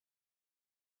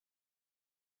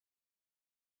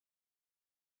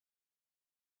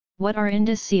What are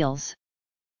Indus seals?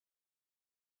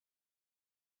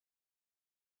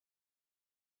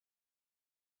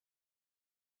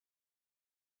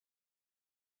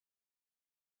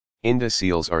 Indus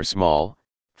seals are small,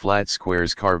 flat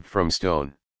squares carved from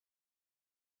stone,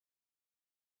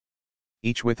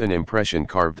 each with an impression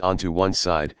carved onto one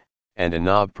side, and a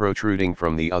knob protruding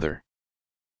from the other.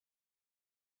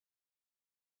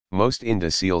 Most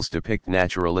Indus seals depict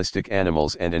naturalistic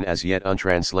animals and an as yet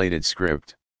untranslated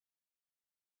script.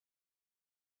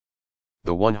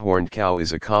 The one-horned cow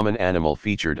is a common animal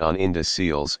featured on Indus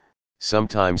seals,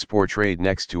 sometimes portrayed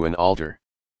next to an altar.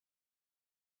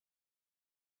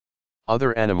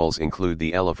 Other animals include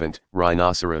the elephant,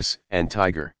 rhinoceros, and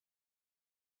tiger.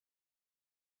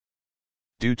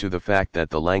 Due to the fact that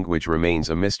the language remains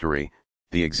a mystery,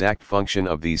 the exact function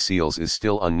of these seals is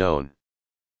still unknown.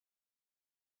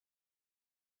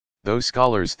 Though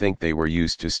scholars think they were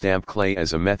used to stamp clay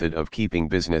as a method of keeping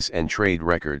business and trade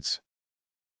records.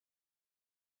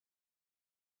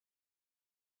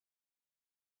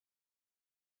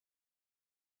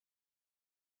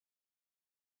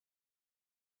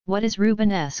 What is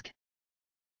Rubenesque?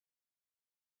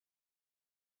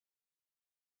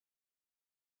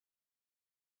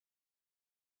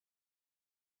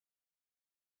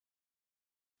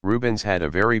 Rubens had a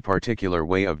very particular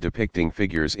way of depicting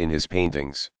figures in his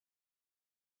paintings.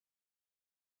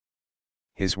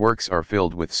 His works are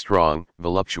filled with strong,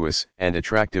 voluptuous, and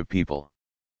attractive people.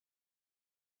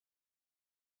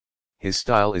 His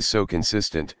style is so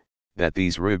consistent, that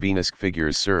these Rubenesque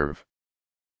figures serve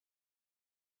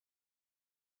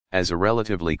as a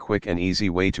relatively quick and easy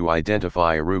way to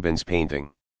identify a Rubens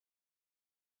painting.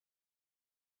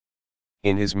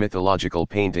 In his mythological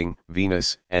painting,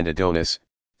 Venus and Adonis,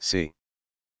 c.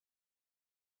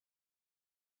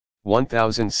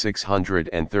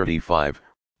 1635,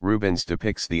 Rubens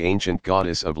depicts the ancient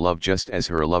goddess of love just as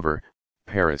her lover,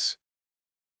 Paris,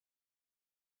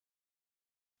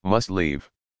 must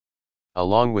leave.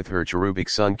 Along with her cherubic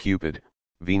son Cupid,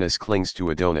 Venus clings to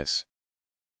Adonis.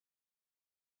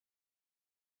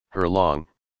 Her long,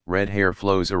 red hair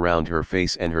flows around her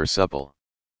face and her supple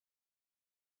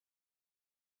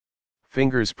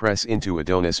fingers press into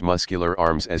Adonis' muscular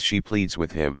arms as she pleads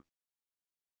with him.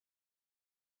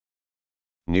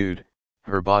 Nude,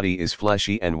 her body is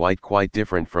fleshy and white, quite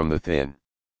different from the thin,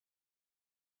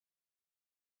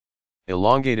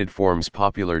 elongated forms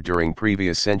popular during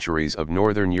previous centuries of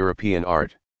Northern European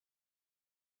art.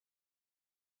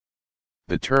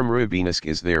 The term Rubenesque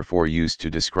is therefore used to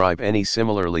describe any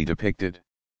similarly depicted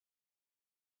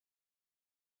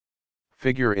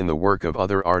figure in the work of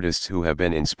other artists who have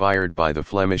been inspired by the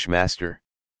Flemish master.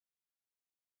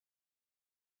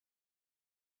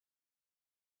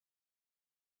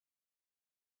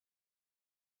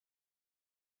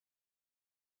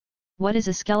 What is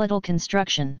a skeletal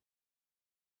construction?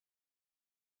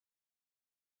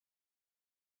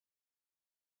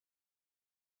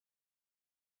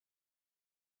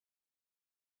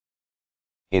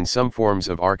 In some forms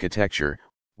of architecture,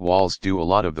 walls do a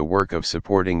lot of the work of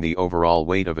supporting the overall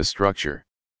weight of a structure.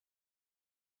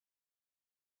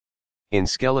 In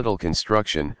skeletal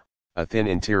construction, a thin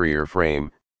interior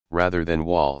frame, rather than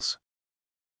walls,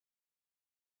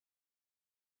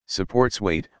 supports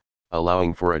weight,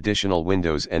 allowing for additional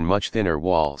windows and much thinner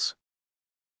walls.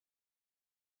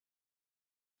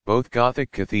 Both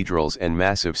Gothic cathedrals and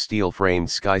massive steel-framed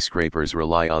skyscrapers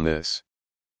rely on this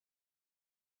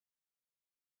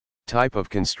type of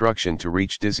construction to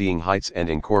reach dizzying heights and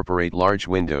incorporate large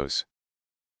windows.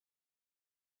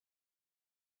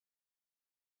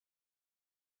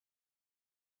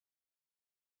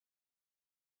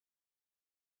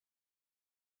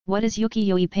 What is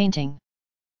ukiyo-e painting?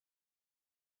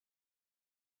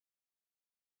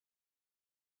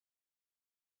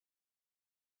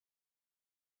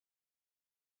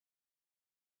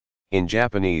 In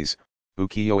Japanese,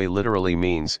 ukiyo-e literally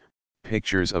means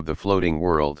pictures of the floating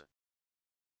world.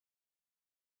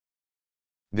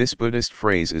 This Buddhist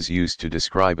phrase is used to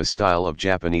describe a style of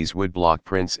Japanese woodblock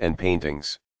prints and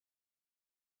paintings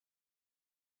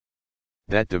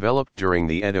that developed during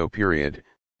the Edo period,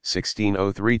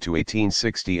 1603 to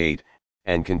 1868,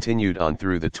 and continued on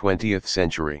through the 20th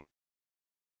century.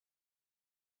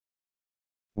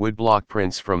 Woodblock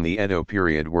prints from the Edo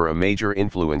period were a major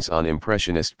influence on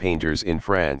Impressionist painters in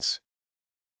France,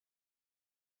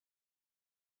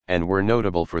 and were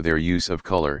notable for their use of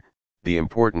color, the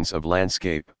importance of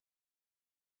landscape,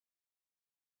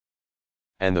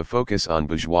 and the focus on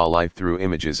bourgeois life through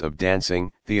images of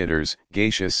dancing, theaters,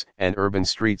 geishas, and urban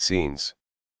street scenes.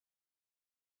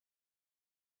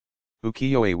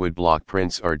 Ukiyo-e woodblock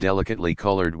prints are delicately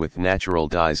colored with natural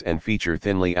dyes and feature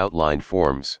thinly outlined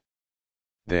forms.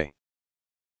 They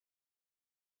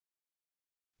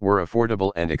were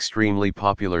affordable and extremely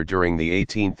popular during the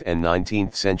 18th and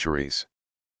 19th centuries,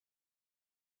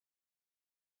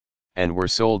 and were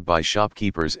sold by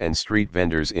shopkeepers and street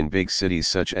vendors in big cities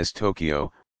such as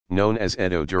Tokyo, known as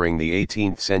Edo during the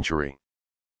 18th century.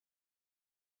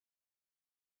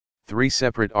 Three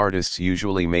separate artists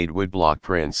usually made woodblock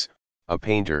prints: a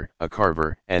painter, a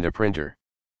carver, and a printer.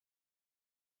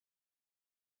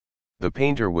 The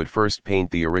painter would first paint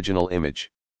the original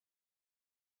image.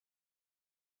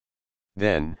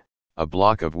 Then, a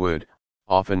block of wood,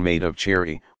 often made of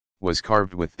cherry, was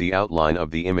carved with the outline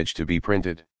of the image to be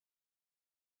printed,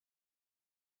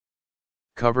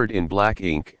 covered in black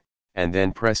ink, and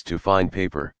then pressed to fine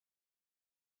paper.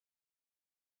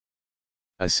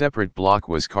 A separate block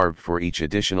was carved for each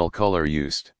additional color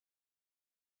used.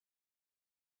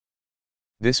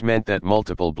 This meant that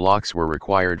multiple blocks were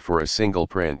required for a single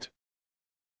print.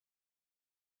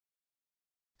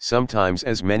 Sometimes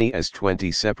as many as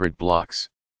 20 separate blocks.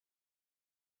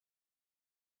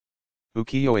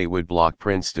 Ukiyo-e woodblock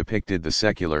prints depicted the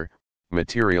secular,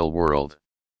 material world.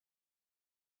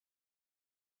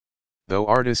 Though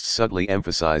artists subtly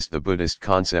emphasized the Buddhist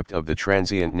concept of the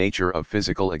transient nature of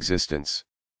physical existence.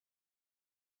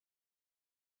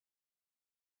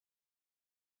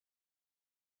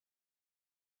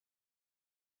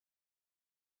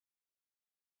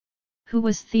 Who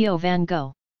was Theo van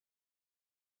Gogh?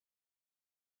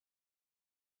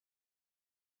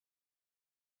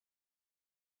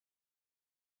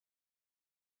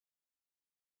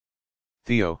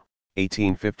 Theo,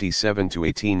 1857 to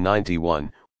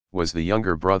 1891, was the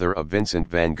younger brother of Vincent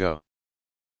van Gogh,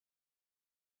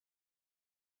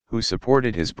 who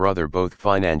supported his brother both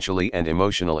financially and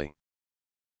emotionally.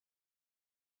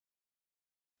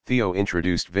 Theo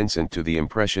introduced Vincent to the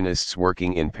Impressionists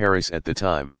working in Paris at the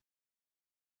time,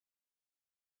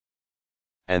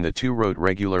 and the two wrote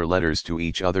regular letters to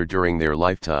each other during their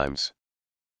lifetimes.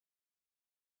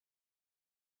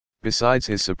 Besides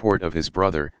his support of his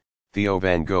brother, Theo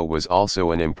van Gogh was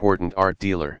also an important art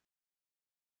dealer.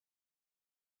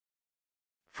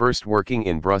 First working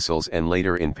in Brussels and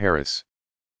later in Paris,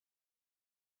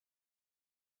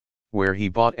 where he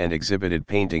bought and exhibited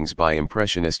paintings by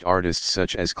Impressionist artists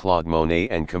such as Claude Monet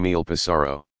and Camille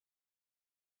Pissarro.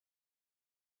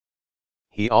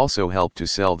 He also helped to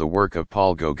sell the work of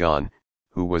Paul Gauguin,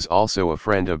 who was also a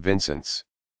friend of Vincent's.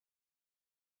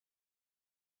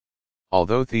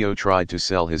 Although Theo tried to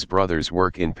sell his brother's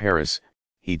work in Paris,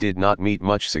 he did not meet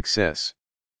much success.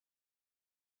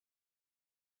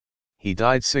 He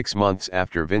died 6 months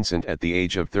after Vincent at the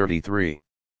age of 33.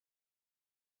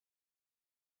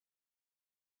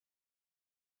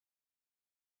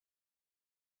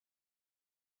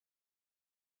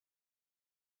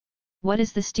 What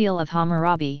is the stele of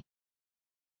Hammurabi?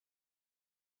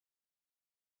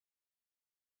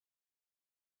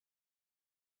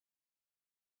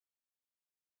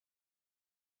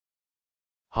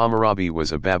 Hammurabi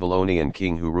was a Babylonian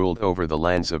king who ruled over the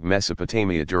lands of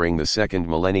Mesopotamia during the 2nd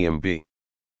millennium B.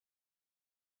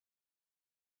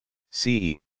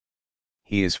 CE.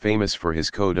 He is famous for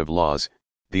his code of laws,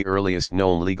 the earliest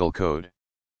known legal code.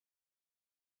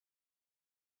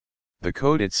 The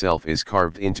code itself is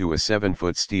carved into a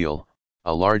 7-foot stele,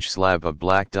 a large slab of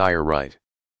black diorite.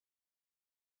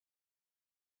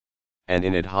 And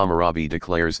in it Hammurabi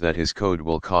declares that his code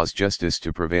will cause justice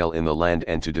to prevail in the land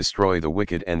and to destroy the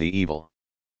wicked and the evil.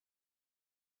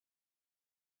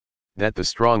 That the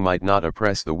strong might not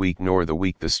oppress the weak nor the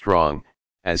weak the strong,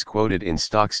 as quoted in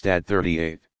Stockstad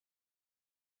 38.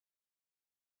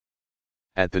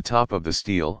 At the top of the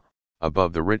stele,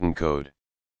 above the written code,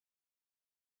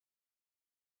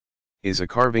 is a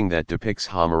carving that depicts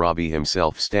Hammurabi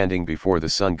himself standing before the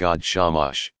sun god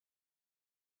Shamash.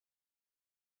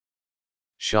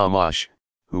 Shamash,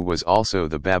 who was also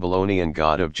the Babylonian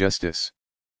god of justice,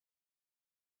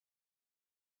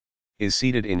 is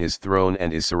seated in his throne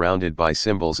and is surrounded by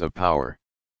symbols of power.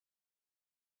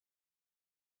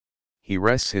 He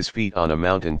rests his feet on a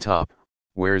mountain top,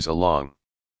 wears a long,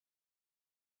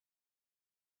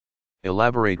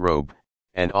 elaborate robe,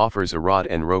 and offers a rod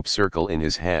and rope circle in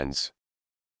his hands.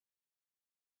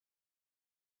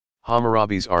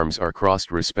 Hammurabi's arms are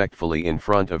crossed respectfully in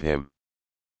front of him,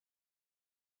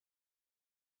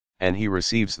 and he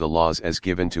receives the laws as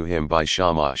given to him by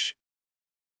Shamash.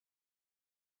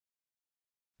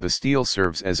 The stele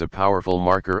serves as a powerful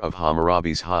marker of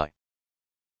Hammurabi's high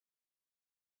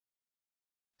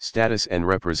status and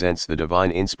represents the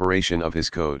divine inspiration of his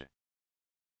code.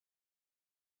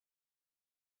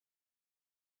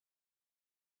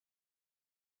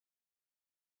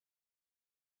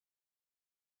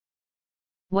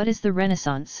 What is the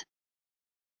Renaissance?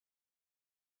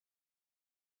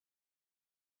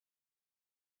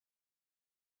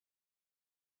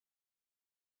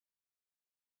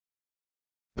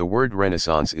 The word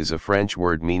Renaissance is a French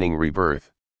word meaning rebirth.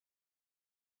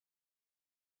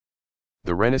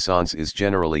 The Renaissance is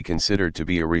generally considered to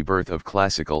be a rebirth of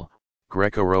classical,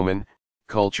 Greco-Roman,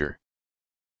 culture,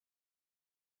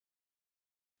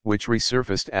 which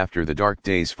resurfaced after the dark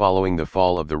days following the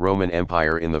fall of the Roman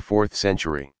Empire in the 4th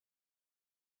century.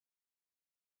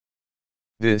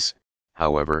 This,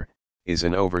 however, is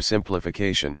an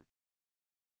oversimplification.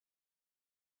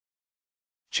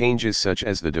 Changes such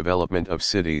as the development of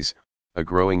cities, a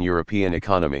growing European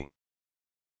economy,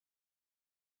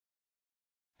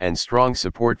 and strong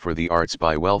support for the arts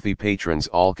by wealthy patrons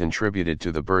all contributed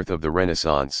to the birth of the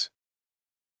Renaissance.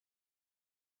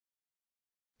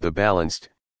 The balanced,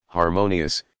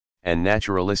 harmonious, and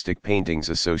naturalistic paintings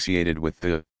associated with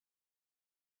the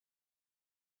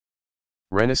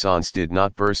Renaissance did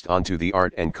not burst onto the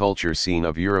art and culture scene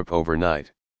of Europe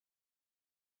overnight.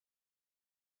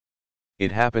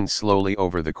 It happened slowly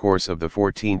over the course of the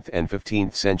 14th and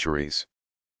 15th centuries.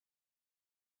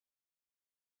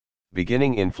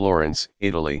 Beginning in Florence,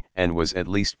 Italy, and was at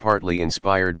least partly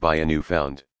inspired by a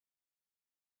newfound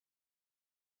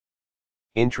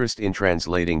interest in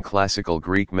translating classical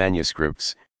Greek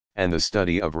manuscripts, and the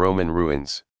study of Roman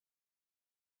ruins.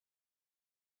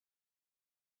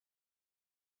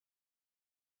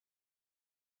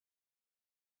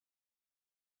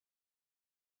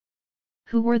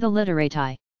 Who were the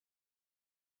literati?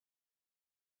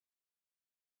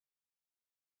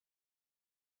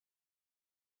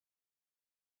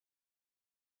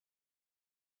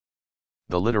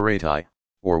 The literati,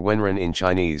 or wenren in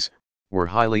Chinese, were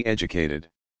highly educated.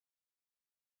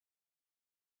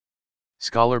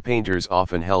 Scholar painters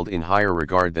often held in higher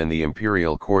regard than the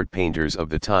imperial court painters of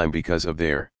the time because of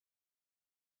their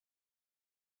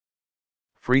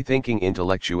free-thinking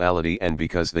intellectuality and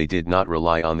because they did not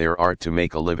rely on their art to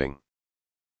make a living.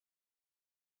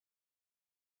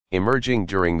 Emerging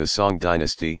during the Song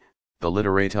dynasty, the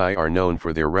literati are known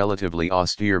for their relatively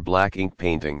austere black ink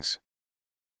paintings,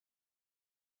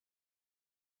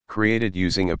 created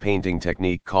using a painting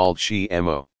technique called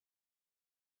shi-mo.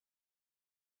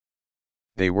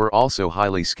 They were also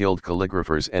highly skilled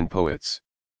calligraphers and poets.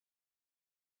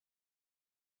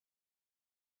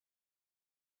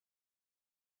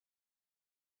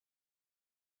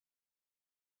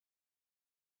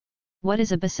 What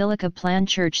is a basilica plan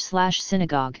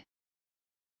church/synagogue?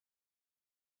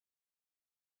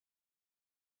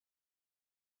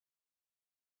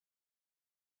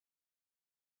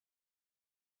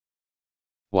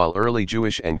 While early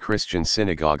Jewish and Christian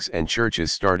synagogues and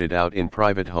churches started out in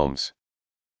private homes,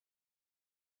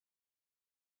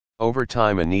 over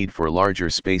time a need for larger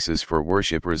spaces for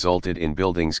worship resulted in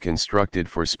buildings constructed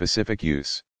for specific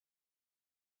use.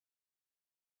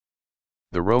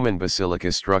 The Roman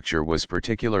basilica structure was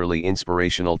particularly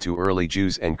inspirational to early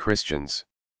Jews and Christians,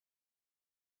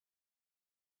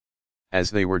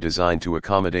 as they were designed to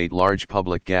accommodate large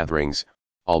public gatherings,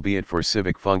 albeit for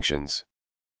civic functions.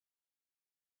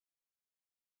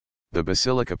 The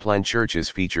basilica plan churches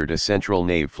featured a central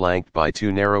nave flanked by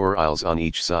two narrower aisles on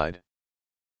each side,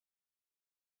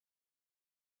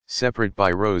 separate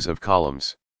by rows of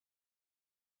columns.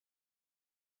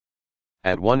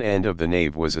 At one end of the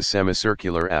nave was a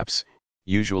semicircular apse,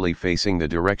 usually facing the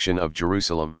direction of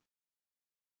Jerusalem.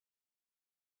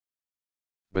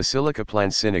 Basilica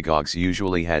plan synagogues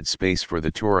usually had space for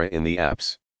the Torah in the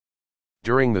apse.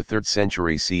 During the 3rd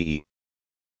century CE,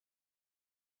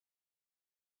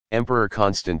 Emperor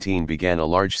Constantine began a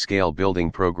large-scale building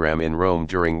program in Rome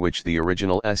during which the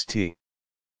original St.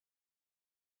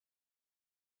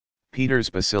 Peter's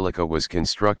Basilica was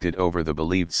constructed over the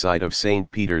believed site of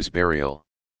St. Peter's burial.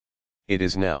 It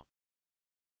is now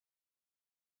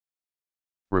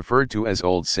referred to as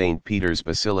Old St. Peter's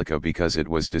Basilica because it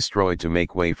was destroyed to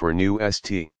make way for new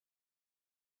St.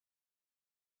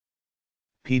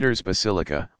 Peter's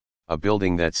Basilica, a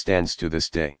building that stands to this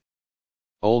day.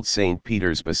 Old St.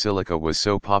 Peter's Basilica was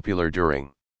so popular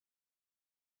during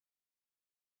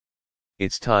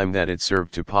its time that it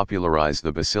served to popularize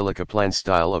the basilica plan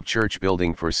style of church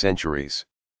building for centuries.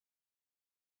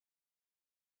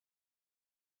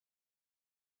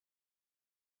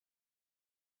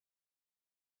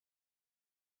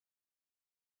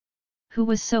 Who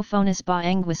was Sophonis ba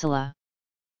Anguissala?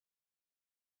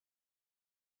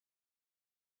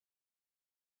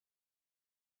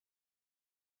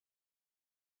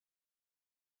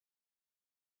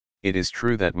 It is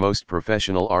true that most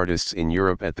professional artists in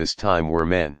Europe at this time were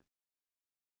men.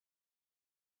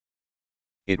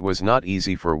 It was not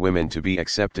easy for women to be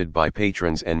accepted by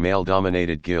patrons and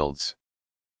male-dominated guilds.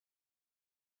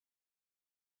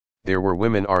 There were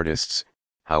women artists,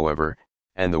 however,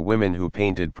 and the women who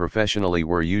painted professionally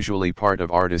were usually part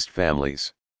of artist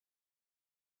families,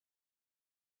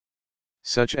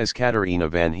 such as Katerina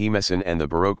van Hemessen and the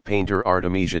Baroque painter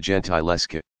Artemisia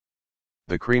Gentileschi,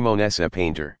 the Cremonese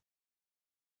painter.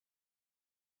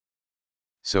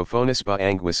 Sophonisba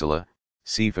Anguissula,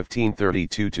 c.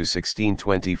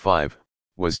 1532–1625,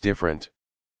 was different.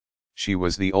 She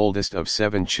was the oldest of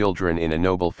 7 children in a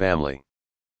noble family,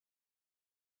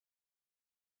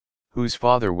 whose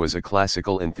father was a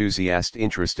classical enthusiast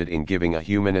interested in giving a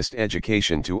humanist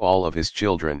education to all of his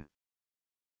children.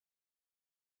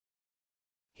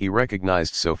 He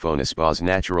recognized Sophonisba's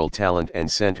natural talent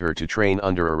and sent her to train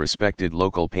under a respected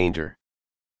local painter,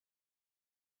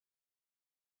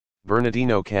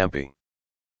 Bernardino Campi.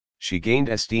 She gained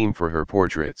esteem for her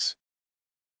portraits,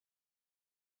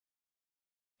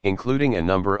 including a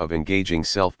number of engaging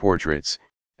self-portraits,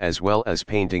 as well as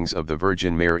paintings of the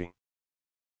Virgin Mary.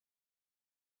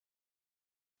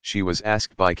 She was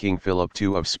asked by King Philip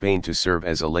II of Spain to serve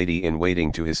as a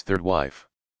lady-in-waiting to his third wife,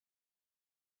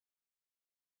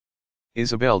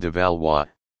 Isabel de Valois,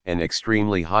 an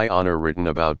extremely high honor written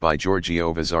about by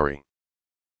Giorgio Vasari.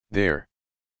 There,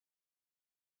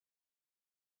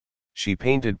 she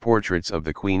painted portraits of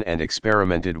the Queen and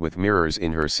experimented with mirrors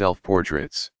in her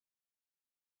self-portraits.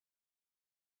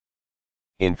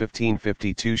 In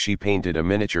 1552 she painted a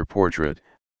miniature portrait,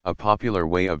 a popular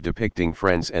way of depicting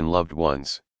friends and loved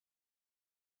ones,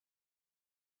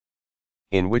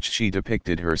 in which she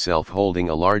depicted herself holding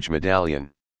a large medallion.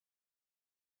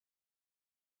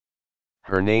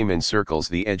 Her name encircles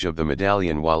the edge of the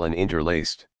medallion while an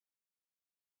interlaced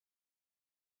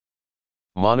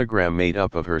monogram made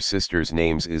up of her sisters'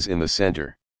 names is in the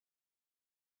center.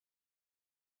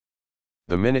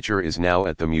 The miniature is now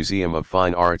at the Museum of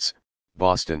Fine Arts,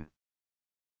 Boston.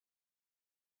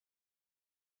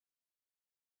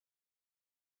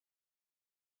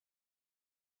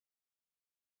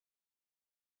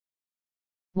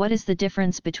 What is the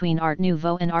difference between Art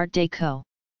Nouveau and Art Déco?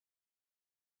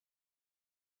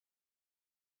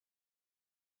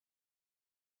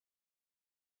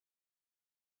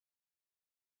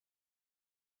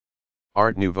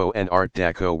 Art Nouveau and Art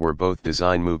Déco were both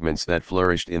design movements that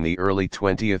flourished in the early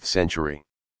 20th century.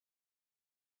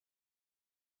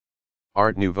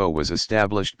 Art Nouveau was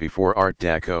established before Art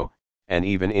Déco, and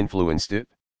even influenced it.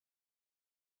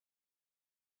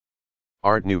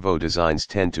 Art Nouveau designs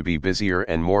tend to be busier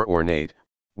and more ornate,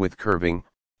 with curving,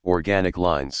 organic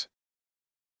lines.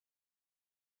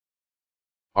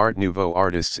 Art Nouveau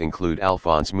artists include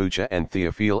Alphonse Mucha and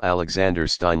Théophile Alexander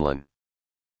Steinlen,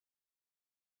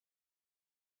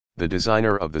 the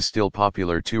designer of the still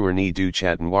popular Tournée du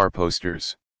Chat Noir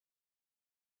posters.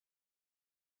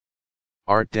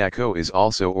 Art Déco is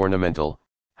also ornamental,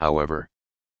 however.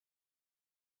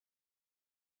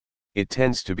 It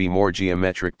tends to be more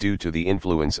geometric due to the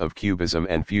influence of Cubism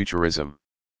and Futurism.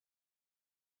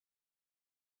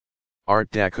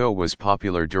 Art Déco was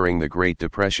popular during the Great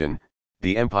Depression,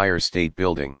 the Empire State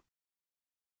Building,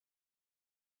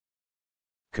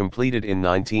 completed in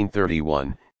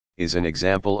 1931, is an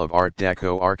example of Art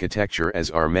Déco architecture, as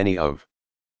are many of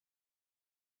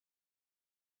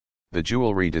the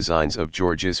jewelry designs of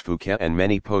Georges Fouquet and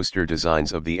many poster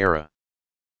designs of the era.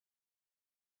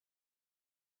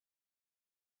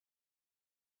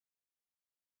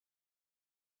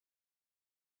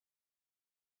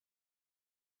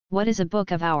 What is a book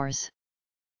of hours?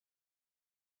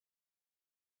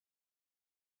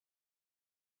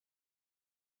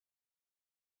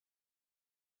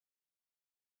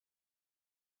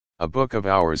 A book of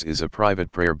hours is a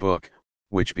private prayer book,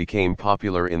 which became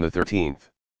popular in the 13th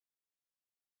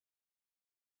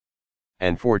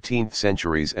and 14th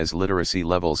centuries as literacy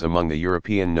levels among the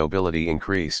European nobility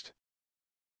increased.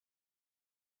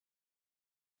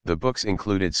 The books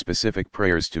included specific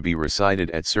prayers to be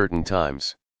recited at certain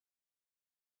times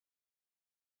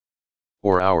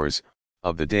or hours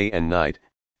of the day and night,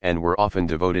 and were often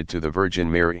devoted to the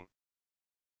Virgin Mary.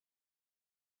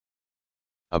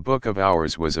 A book of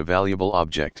hours was a valuable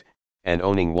object, and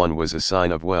owning one was a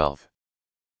sign of wealth.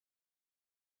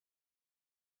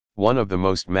 One of the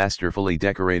most masterfully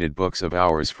decorated books of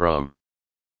hours from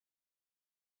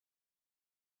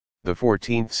the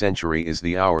 14th century is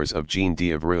the Hours of Jean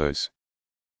d'Avreux.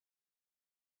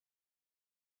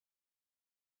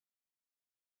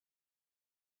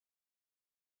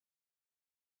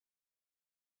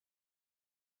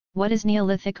 What is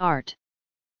Neolithic art?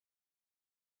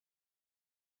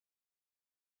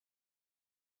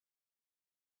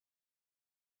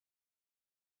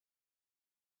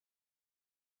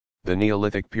 The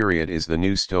Neolithic period is the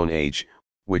New Stone Age,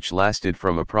 which lasted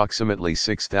from approximately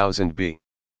 6000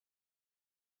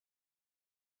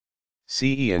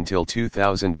 BCE until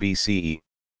 2000 BCE.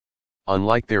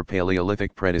 Unlike their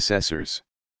Paleolithic predecessors,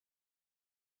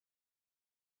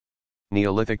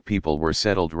 Neolithic people were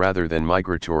settled rather than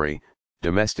migratory,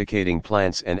 domesticating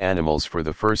plants and animals for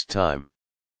the first time.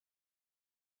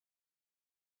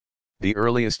 The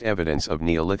earliest evidence of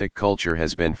Neolithic culture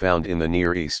has been found in the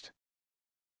Near East,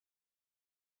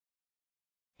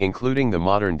 including the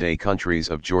modern-day countries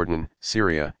of Jordan,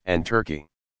 Syria, and Turkey.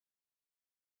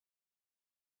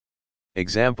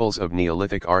 Examples of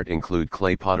Neolithic art include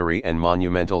clay pottery and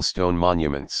monumental stone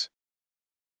monuments.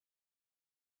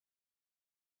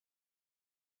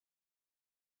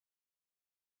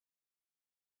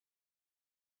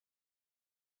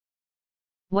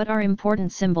 What are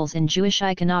important symbols in Jewish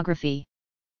iconography?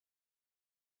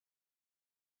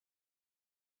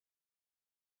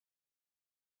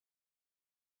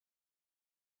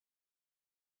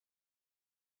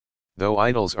 Though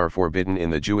idols are forbidden in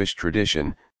the Jewish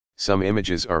tradition, some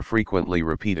images are frequently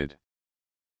repeated,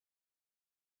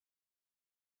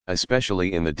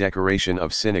 especially in the decoration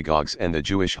of synagogues and the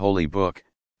Jewish holy book,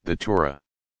 the Torah.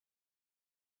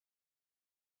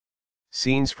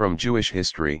 Scenes from Jewish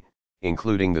history,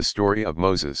 including the story of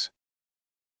Moses,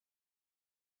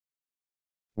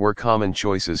 were common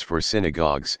choices for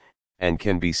synagogues, and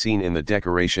can be seen in the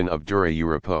decoration of Dura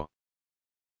Europo.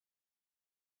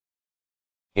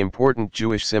 Important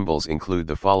Jewish symbols include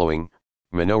the following: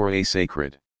 menorah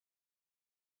sacred,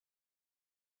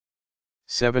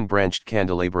 7-branched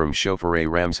candelabrum, shofar,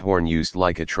 ram's horn used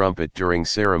like a trumpet during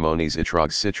ceremonies,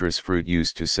 etrog, citrus fruit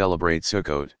used to celebrate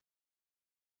Sukkot,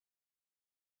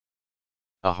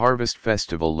 a harvest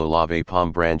festival, lulav,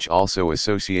 palm branch also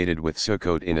associated with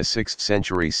Sukkot in a 6th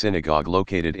century synagogue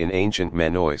located in ancient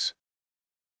Manois.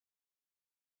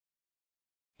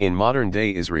 In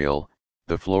modern-day Israel,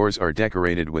 the floors are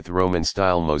decorated with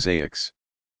Roman-style mosaics,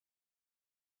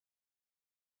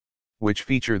 which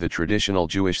feature the traditional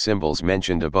Jewish symbols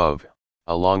mentioned above,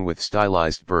 along with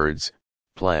stylized birds,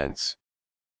 plants,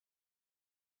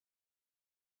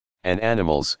 and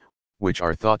animals, which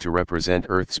are thought to represent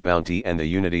Earth's bounty and the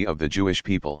unity of the Jewish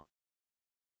people.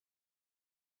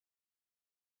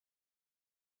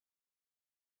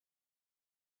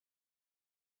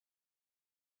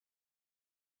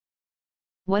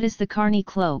 What is the Karni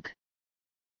cloak?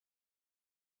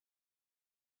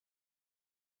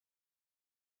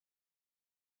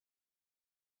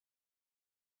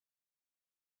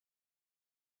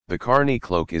 The Karni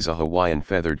cloak is a Hawaiian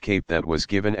feathered cape that was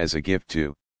given as a gift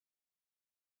to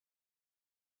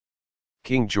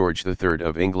King George III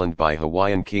of England by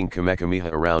Hawaiian King Kamehameha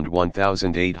around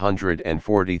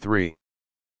 1843.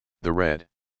 The red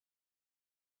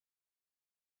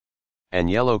and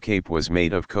yellow cape was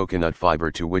made of coconut fiber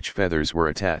to which feathers were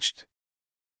attached.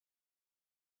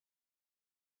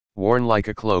 Worn like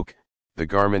a cloak, the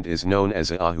garment is known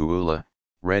as a ahu'ula,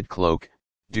 red cloak,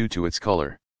 due to its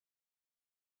color.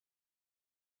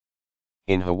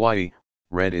 In Hawaii,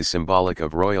 red is symbolic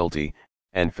of royalty,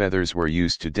 and feathers were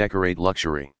used to decorate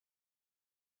luxury.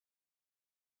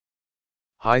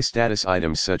 High-status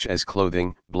items such as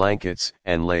clothing, blankets,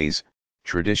 and leis,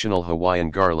 traditional Hawaiian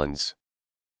garlands.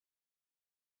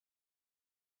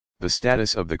 The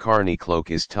status of the Karni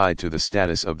cloak is tied to the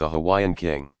status of the Hawaiian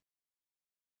king,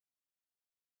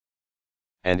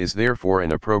 and is therefore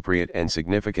an appropriate and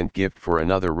significant gift for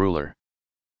another ruler.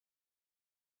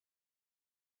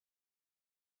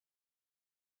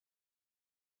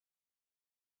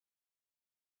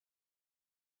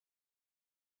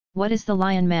 What is the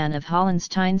Lion Man of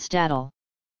Hollenstein-Stadel?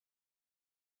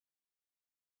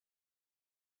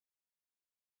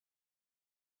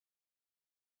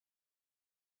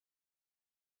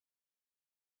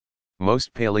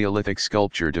 Most Paleolithic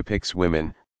sculpture depicts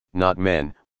women, not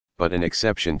men, but an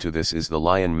exception to this is the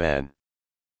Lion Man.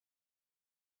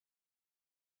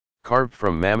 Carved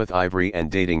from mammoth ivory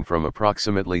and dating from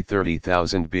approximately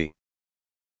 30,000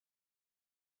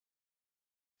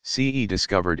 BCE,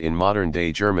 discovered in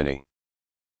modern-day Germany.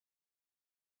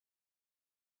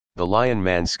 The Lion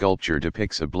Man sculpture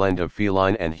depicts a blend of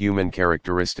feline and human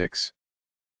characteristics.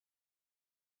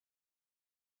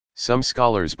 Some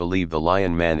scholars believe the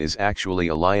Lion Man is actually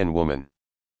a lion woman,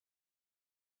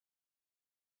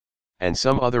 and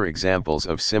some other examples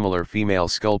of similar female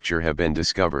sculpture have been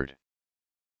discovered.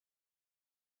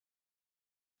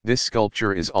 This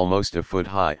sculpture is almost a foot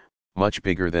high, much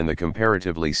bigger than the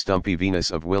comparatively stumpy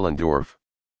Venus of Willendorf,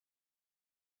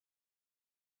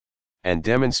 and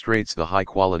demonstrates the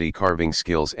high-quality carving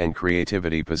skills and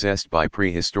creativity possessed by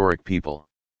prehistoric people.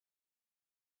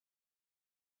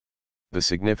 The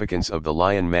significance of the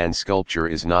Lion Man sculpture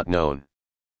is not known.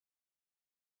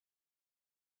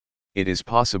 It is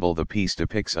possible the piece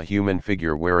depicts a human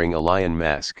figure wearing a lion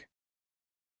mask.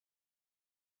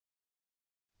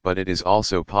 But it is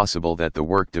also possible that the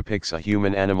work depicts a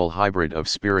human-animal hybrid of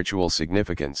spiritual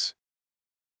significance.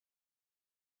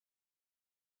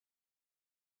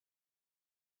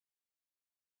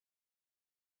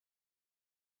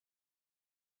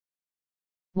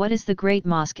 What is the Great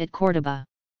Mosque at Córdoba?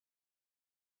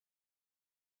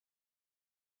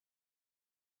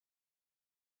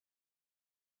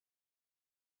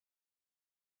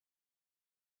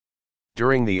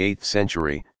 During the 8th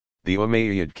century, the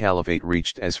Umayyad Caliphate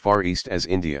reached as far east as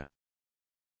India,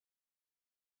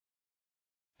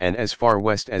 and as far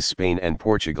west as Spain and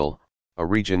Portugal, a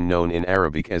region known in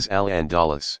Arabic as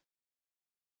Al-Andalus.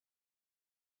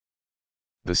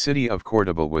 The city of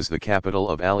Córdoba was the capital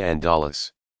of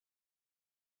Al-Andalus,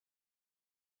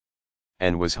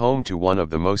 and was home to one of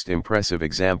the most impressive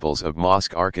examples of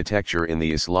mosque architecture in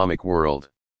the Islamic world.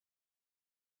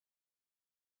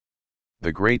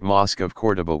 The Great Mosque of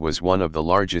Córdoba was one of the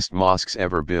largest mosques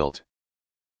ever built.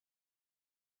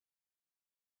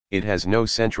 It has no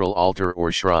central altar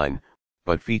or shrine,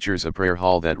 but features a prayer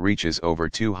hall that reaches over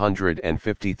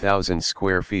 250,000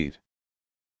 square feet.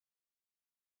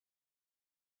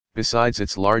 Besides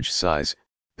its large size,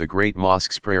 the Great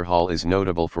Mosque's prayer hall is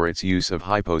notable for its use of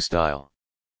hypostyle,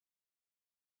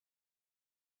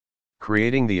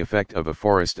 creating the effect of a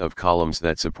forest of columns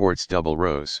that supports double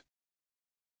rows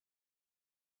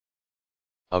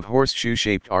of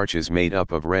horseshoe-shaped arches made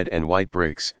up of red and white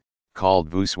bricks, called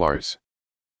voussoirs.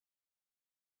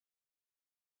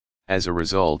 As a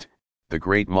result, the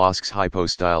Great Mosque's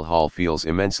hypostyle hall feels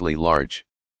immensely large.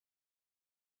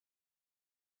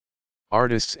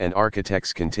 Artists and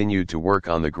architects continued to work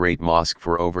on the Great Mosque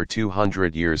for over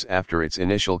 200 years after its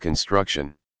initial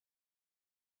construction,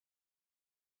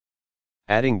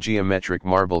 adding geometric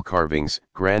marble carvings,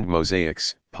 grand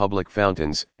mosaics, public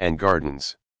fountains, and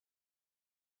gardens.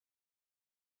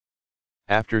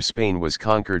 After Spain was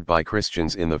conquered by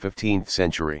Christians in the 15th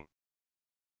century,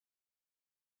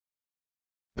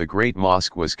 the Great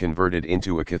Mosque was converted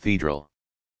into a cathedral.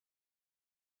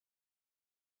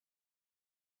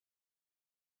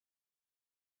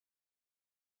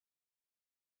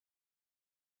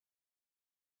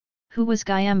 Who was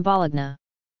Guillaume Bologna?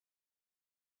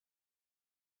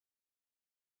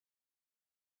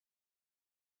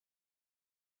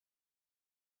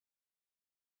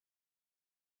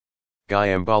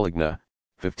 Guillaume Bologna,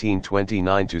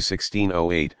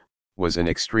 1529–1608, was an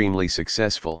extremely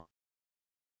successful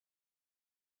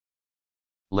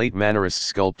late Mannerist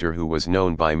sculptor who was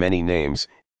known by many names,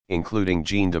 including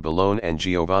Jean de Boulogne and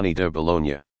Giovanni de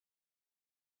Bologna.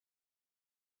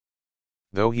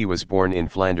 Though he was born in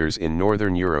Flanders in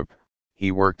northern Europe,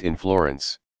 he worked in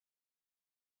Florence,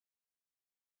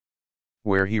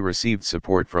 where he received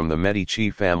support from the Medici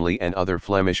family and other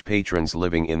Flemish patrons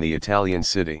living in the Italian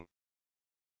city.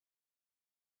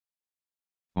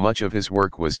 Much of his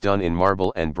work was done in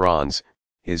marble and bronze.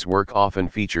 His work often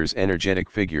features energetic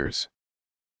figures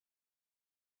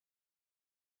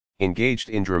engaged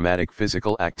in dramatic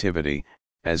physical activity,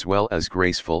 as well as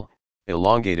graceful,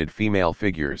 elongated female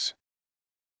figures.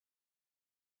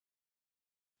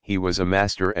 He was a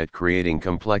master at creating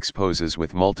complex poses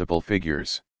with multiple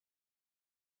figures,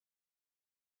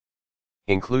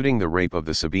 including the Rape of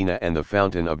the Sabina and the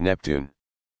Fountain of Neptune.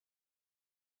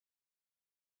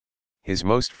 His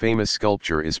most famous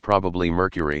sculpture is probably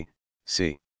Mercury,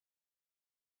 c.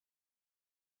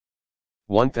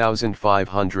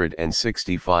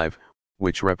 1565,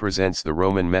 which represents the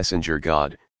Roman messenger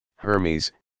god,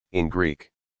 Hermes, in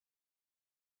Greek,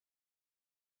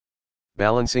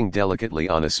 balancing delicately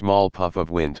on a small puff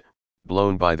of wind,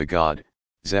 blown by the god,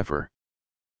 Zephyr.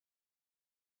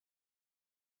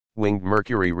 Winged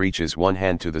Mercury reaches one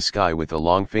hand to the sky with a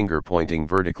long finger pointing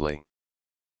vertically,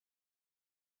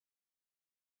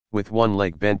 with one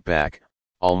leg bent back,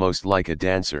 almost like a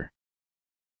dancer.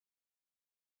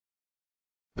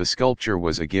 The sculpture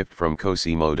was a gift from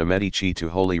Cosimo de' Medici to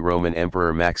Holy Roman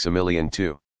Emperor Maximilian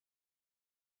II.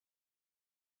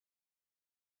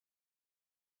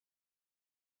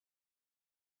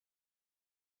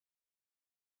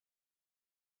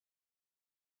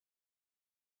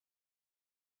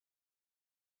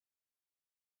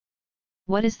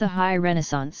 What is the High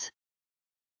Renaissance?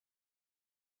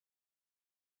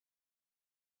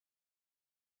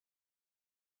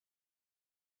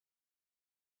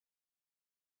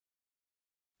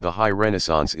 The High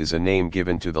Renaissance is a name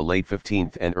given to the late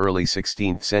 15th and early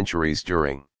 16th centuries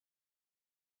during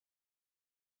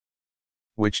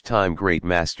which time great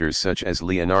masters such as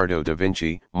Leonardo da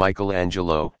Vinci,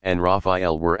 Michelangelo, and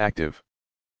Raphael were active.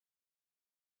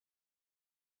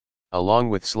 Along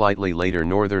with slightly later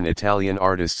northern Italian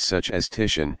artists such as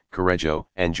Titian, Correggio,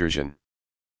 and Giorgione.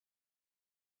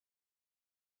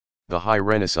 The High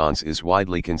Renaissance is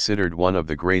widely considered one of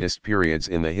the greatest periods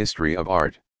in the history of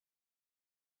art,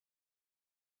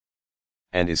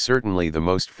 and is certainly the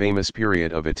most famous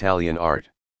period of Italian art.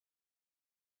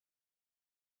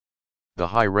 The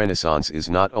High Renaissance is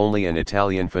not only an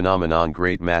Italian phenomenon.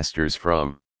 Great masters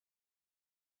from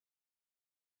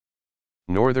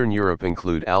Northern Europe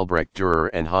include Albrecht Dürer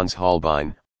and Hans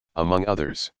Holbein, among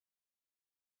others.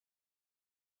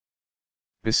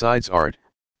 Besides art,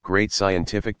 great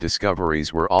scientific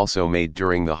discoveries were also made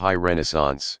during the High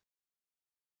Renaissance,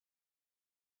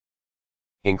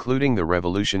 including the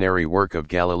revolutionary work of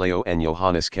Galileo and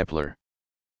Johannes Kepler.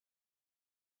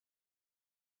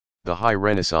 The High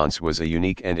Renaissance was a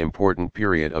unique and important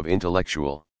period of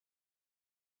intellectual,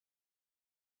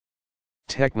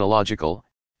 technological,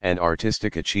 and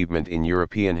artistic achievement in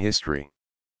European history.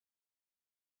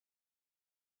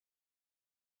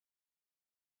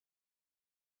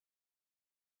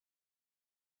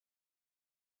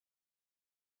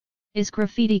 Is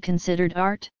graffiti considered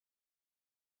art?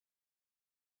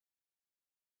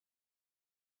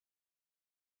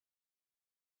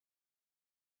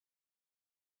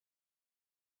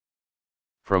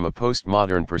 From a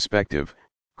postmodern perspective,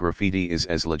 graffiti is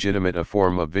as legitimate a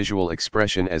form of visual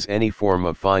expression as any form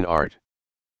of fine art.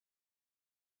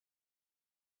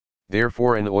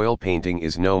 Therefore, an oil painting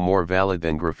is no more valid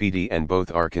than graffiti, and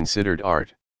both are considered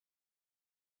art.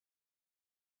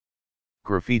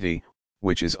 Graffiti,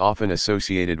 which is often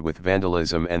associated with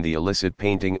vandalism and the illicit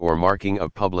painting or marking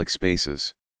of public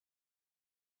spaces,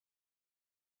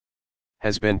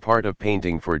 has been part of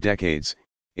painting for decades,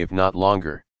 if not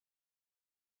longer.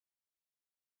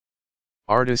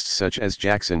 Artists such as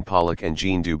Jackson Pollock and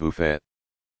Jean Dubuffet,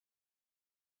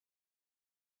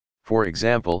 for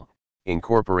example,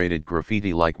 incorporated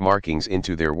graffiti-like markings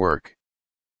into their work.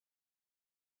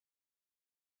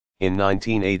 In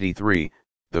 1983,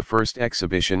 the first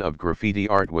exhibition of graffiti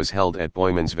art was held at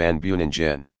Boijmans van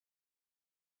Beuningen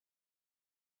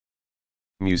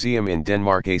Museum in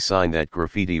Denmark, a sign that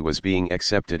graffiti was being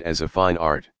accepted as a fine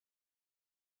art.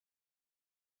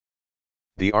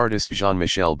 The artist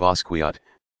Jean-Michel Basquiat,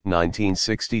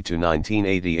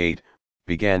 1960–1988,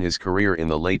 began his career in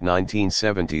the late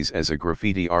 1970s as a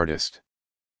graffiti artist,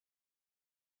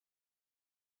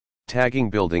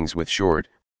 tagging buildings with short,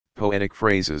 poetic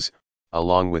phrases,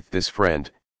 along with this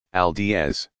friend, Al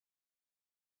Diaz.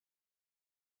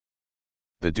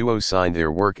 The duo signed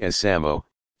their work as Samo,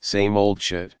 Same Old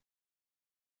Shit.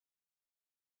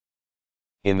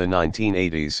 In the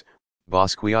 1980s,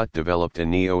 Basquiat developed a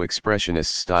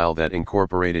neo-expressionist style that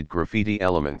incorporated graffiti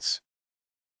elements,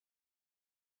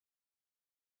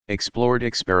 explored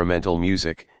experimental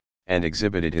music, and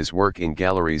exhibited his work in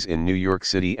galleries in New York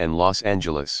City and Los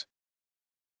Angeles.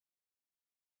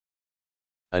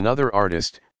 Another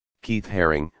artist, Keith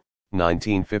Haring,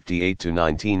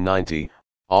 1958–1990,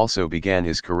 also began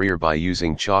his career by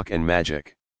using chalk and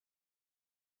magic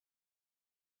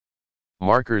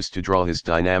markers to draw his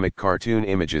dynamic cartoon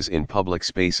images in public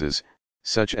spaces,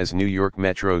 such as New York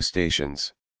metro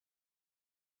stations.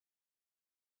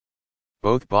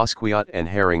 Both Basquiat and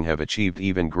Haring have achieved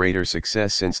even greater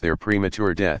success since their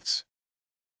premature deaths.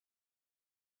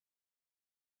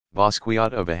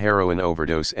 Basquiat of a heroin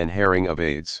overdose and Haring of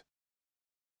AIDS.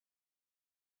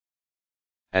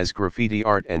 As graffiti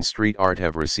art and street art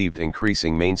have received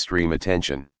increasing mainstream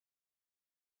attention,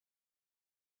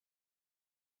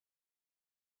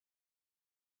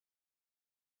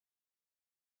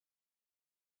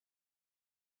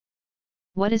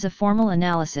 What is a formal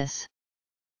analysis?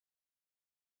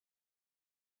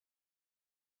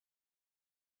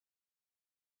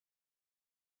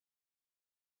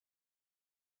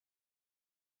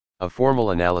 a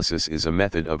formal analysis is a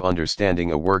method of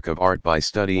understanding a work of art by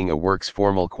studying a work's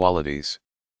formal qualities,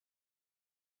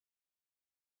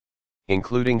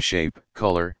 including shape,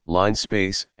 color, line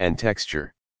space, and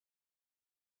texture.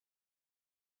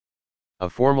 A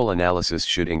formal analysis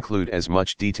should include as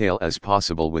much detail as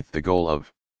possible with the goal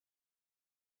of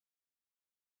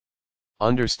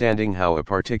understanding how a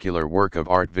particular work of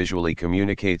art visually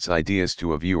communicates ideas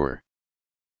to a viewer.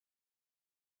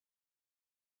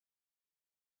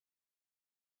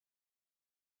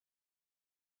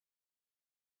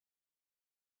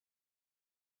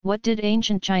 What did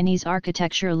ancient Chinese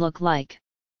architecture look like?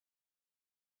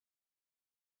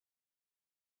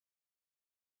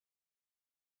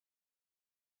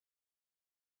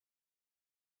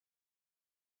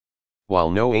 While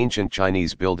no ancient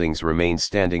Chinese buildings remain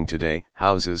standing today,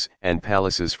 houses and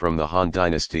palaces from the Han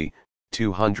Dynasty,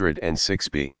 206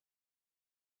 B.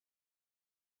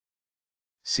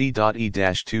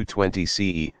 C.E-220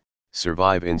 CE,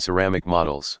 survive in ceramic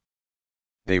models.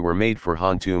 They were made for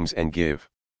Han tombs and give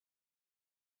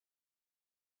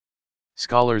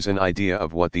scholars an idea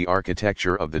of what the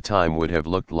architecture of the time would have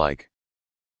looked like.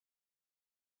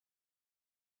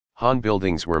 Han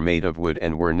buildings were made of wood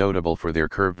and were notable for their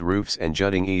curved roofs and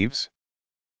jutting eaves.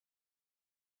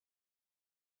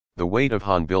 The weight of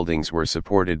Han buildings were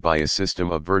supported by a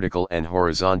system of vertical and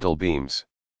horizontal beams,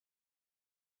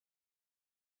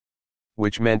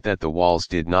 which meant that the walls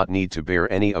did not need to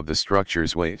bear any of the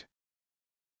structure's weight.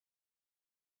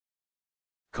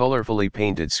 Colorfully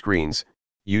painted screens,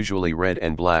 usually red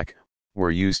and black, were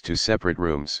used to separate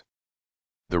rooms.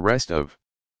 The rest of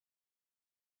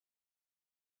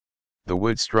the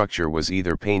wood structure was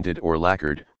either painted or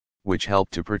lacquered, which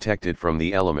helped to protect it from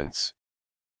the elements.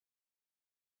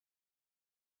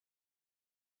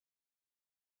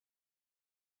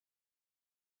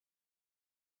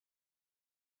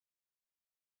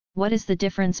 What is the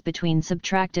difference between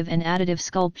subtractive and additive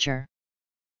sculpture?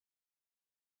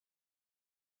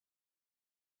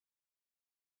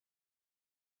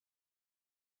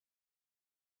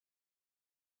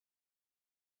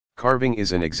 Carving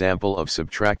is an example of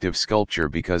subtractive sculpture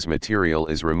because material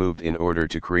is removed in order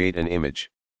to create an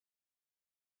image.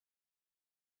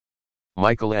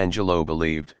 Michelangelo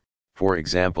believed, for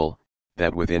example,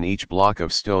 that within each block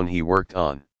of stone he worked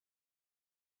on,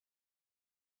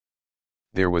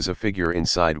 there was a figure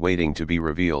inside waiting to be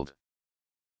revealed.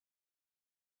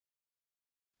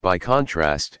 By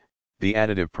contrast, the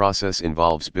additive process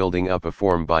involves building up a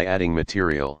form by adding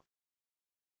material.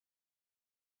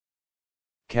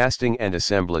 Casting and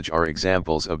assemblage are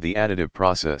examples of the additive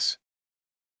process.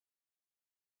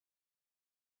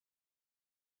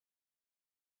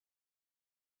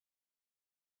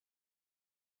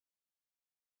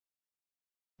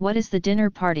 What is the dinner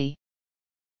party?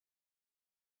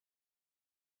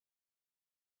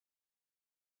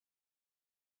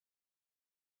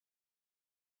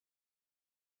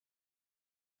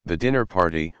 The dinner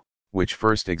party, which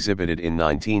first exhibited in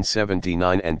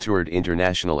 1979 and toured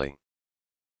internationally,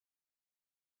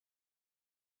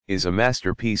 is a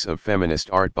masterpiece of feminist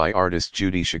art by artist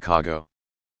Judy Chicago.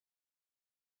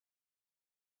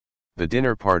 The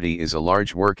dinner party is a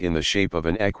large work in the shape of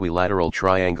an equilateral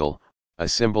triangle, a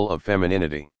symbol of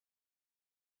femininity.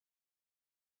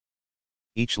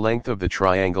 Each length of the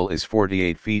triangle is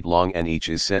 48 feet long and each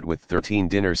is set with 13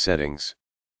 dinner settings,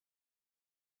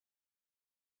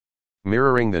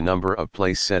 mirroring the number of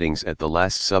place settings at the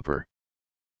Last Supper.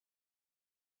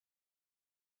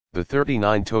 The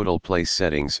 39 total place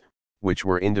settings, which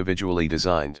were individually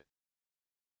designed,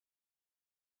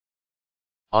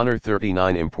 honor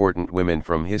 39 important women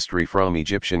from history, from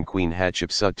Egyptian Queen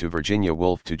Hatshepsut to Virginia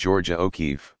Woolf to Georgia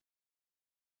O'Keeffe.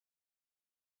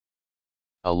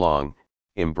 A long,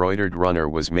 embroidered runner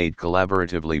was made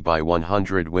collaboratively by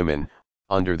 100 women,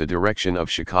 under the direction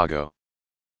of Chicago.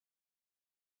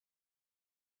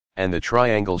 And the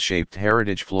triangle-shaped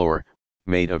heritage floor,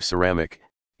 made of ceramic,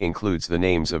 includes the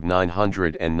names of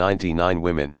 999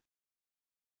 women.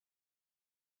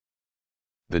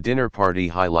 The dinner party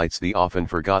highlights the often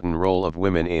forgotten role of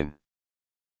women in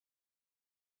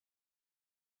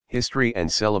history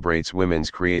and celebrates women's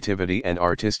creativity and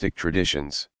artistic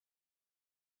traditions.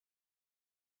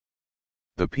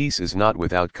 The piece is not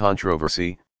without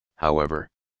controversy, however.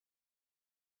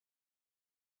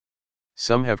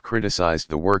 Some have criticized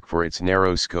the work for its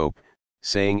narrow scope,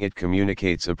 saying it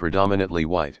communicates a predominantly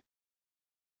white,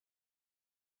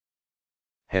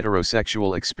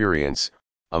 heterosexual experience,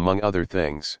 among other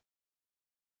things.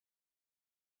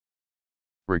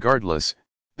 Regardless,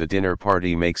 the dinner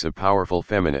party makes a powerful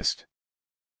feminist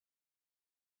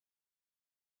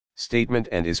statement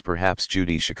and is perhaps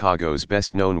Judy Chicago's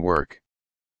best-known work.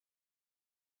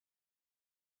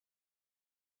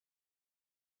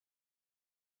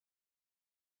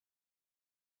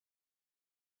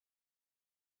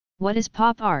 What is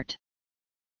pop art?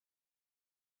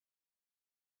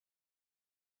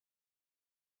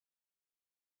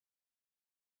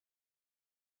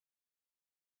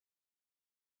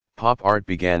 Pop art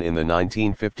began in the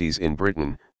 1950s in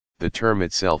Britain. The term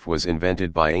itself was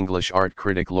invented by English art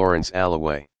critic Lawrence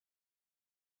Allaway,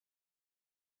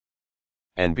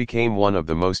 and became one of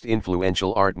the most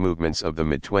influential art movements of the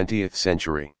mid-20th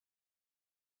century,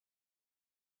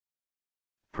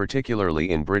 particularly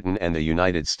in Britain and the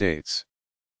United States.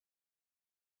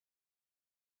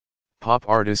 Pop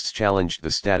artists challenged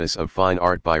the status of fine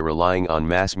art by relying on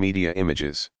mass media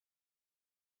images.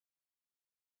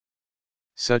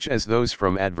 such as those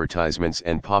from advertisements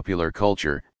and popular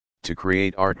culture, to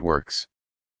create artworks.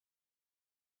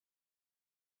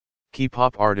 Key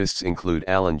pop artists include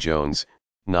Alan Jones,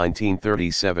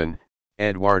 1937,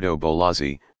 Eduardo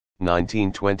Bolazzi,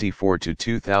 1924 to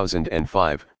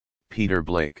 2005, Peter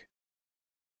Blake,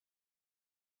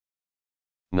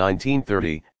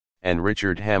 1930, and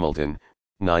Richard Hamilton,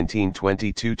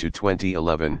 1922 to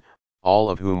 2011,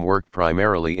 all of whom worked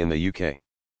primarily in the UK.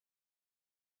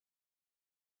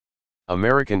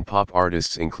 American pop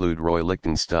artists include Roy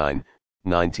Lichtenstein,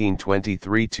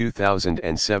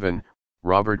 1923-2007,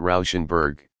 Robert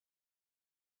Rauschenberg,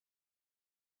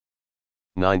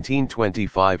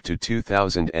 1925 to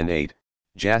 2008,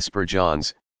 Jasper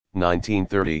Johns,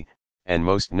 1930, and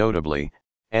most notably,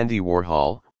 Andy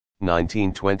Warhol,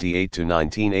 1928 to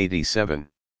 1987.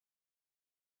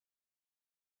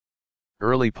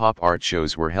 Early pop art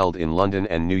shows were held in London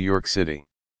and New York City,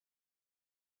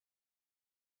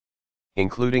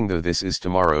 including the This Is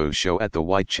Tomorrow show at the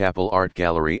Whitechapel Art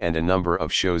Gallery and a number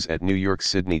of shows at New York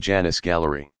Sydney Janus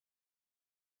Gallery.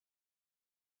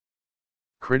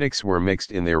 Critics were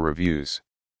mixed in their reviews,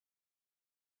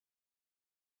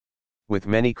 with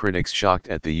many critics shocked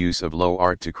at the use of low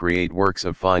art to create works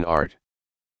of fine art.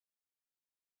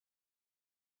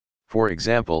 For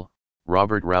example,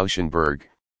 Robert Rauschenberg,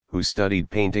 who studied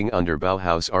painting under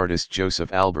Bauhaus artist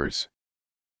Joseph Albers,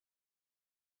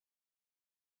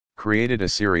 created a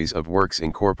series of works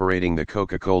incorporating the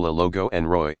Coca-Cola logo and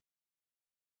Roy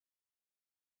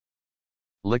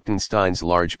Lichtenstein's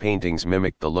large paintings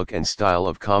mimicked the look and style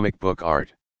of comic book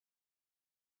art.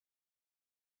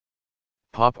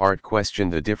 Pop art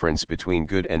questioned the difference between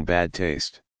good and bad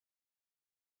taste,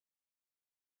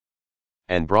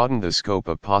 and broadened the scope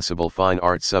of possible fine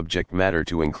art subject matter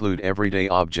to include everyday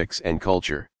objects and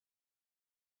culture.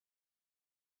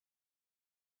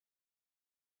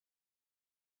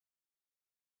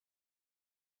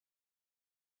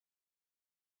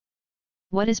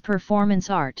 What is performance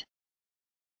art?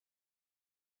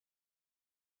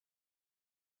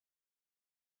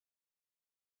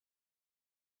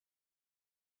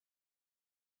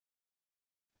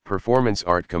 Performance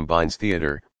art combines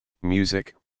theater,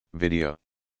 music, video,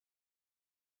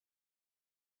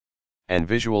 and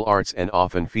visual arts and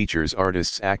often features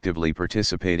artists actively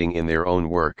participating in their own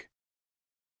work.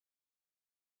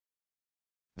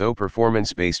 Though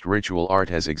performance-based ritual art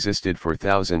has existed for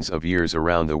thousands of years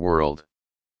around the world,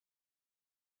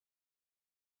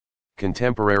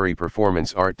 contemporary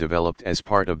performance art developed as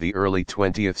part of the early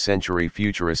 20th century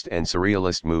futurist and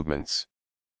surrealist movements.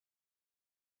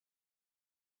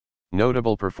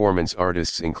 Notable performance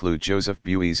artists include Joseph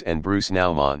Beuys and Bruce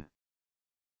Nauman.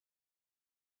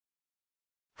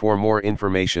 For more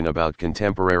information about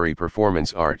contemporary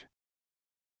performance art,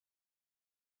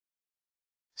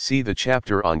 see the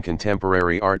chapter on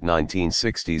Contemporary Art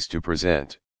 1960s to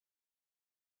present.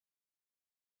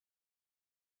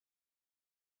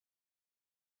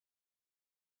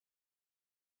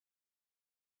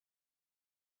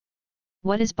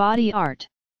 What is body art?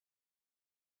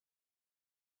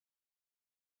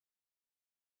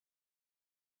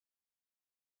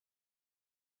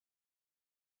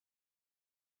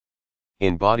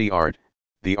 In body art,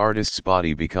 the artist's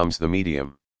body becomes the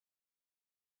medium.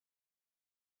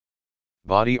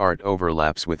 Body art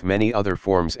overlaps with many other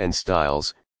forms and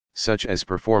styles, such as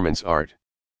performance art.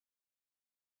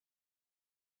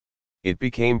 It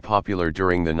became popular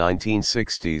during the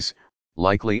 1960s,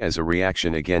 likely as a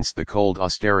reaction against the cold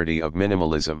austerity of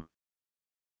minimalism.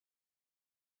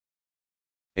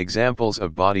 Examples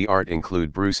of body art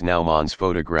include Bruce Nauman's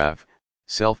photograph,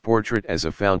 Self-Portrait as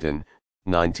a Fountain,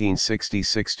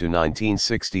 1966 to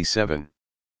 1967,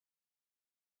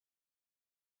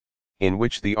 in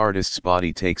which the artist's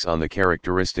body takes on the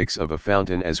characteristics of a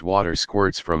fountain as water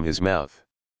squirts from his mouth.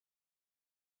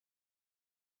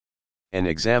 An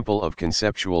example of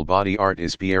conceptual body art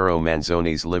is Piero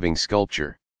Manzoni's living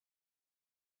sculpture,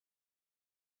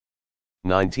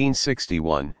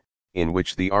 1961, in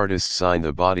which the artist signed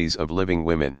the bodies of living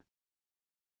women.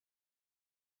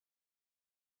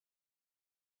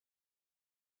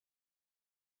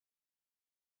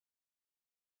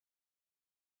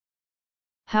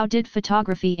 How did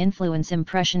photography influence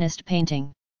Impressionist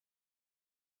painting?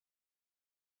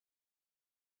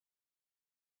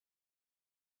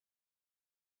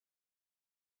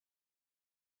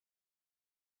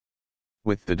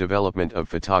 With the development of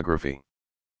photography,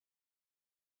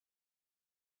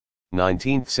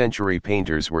 19th century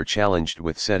painters were challenged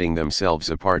with setting themselves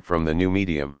apart from the new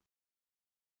medium.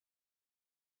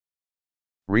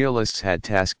 Realists had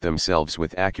tasked themselves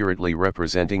with accurately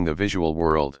representing the visual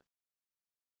world.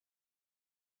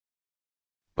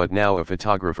 but now a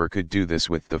photographer could do this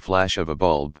with the flash of a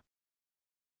bulb.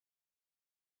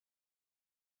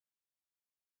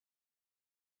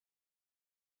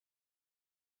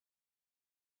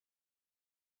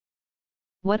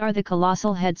 What are the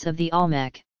colossal heads of the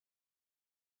Olmec?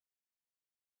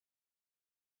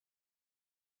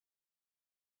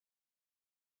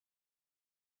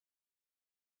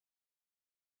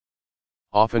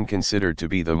 Often considered to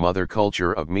be the mother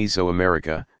culture of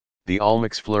Mesoamerica, the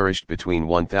Olmecs flourished between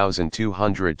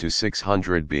 1200 to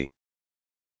 600 B.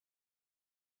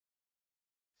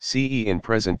 CE in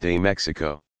present-day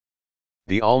Mexico.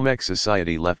 The Olmec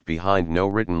society left behind no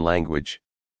written language,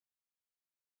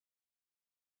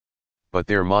 but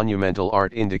their monumental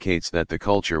art indicates that the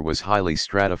culture was highly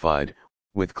stratified,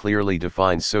 with clearly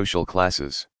defined social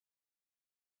classes.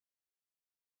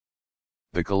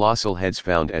 The colossal heads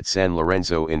found at San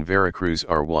Lorenzo in Veracruz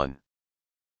are one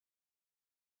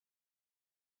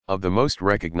of the most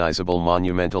recognizable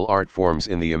monumental art forms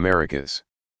in the Americas.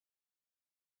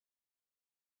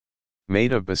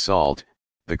 Made of basalt,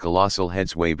 the colossal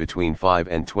heads weigh between 5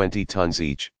 and 20 tons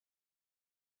each.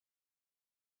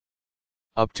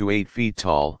 Up to 8 feet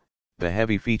tall, the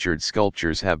heavy-featured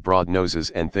sculptures have broad noses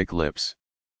and thick lips.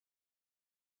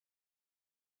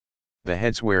 The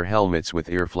heads wear helmets with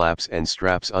ear flaps and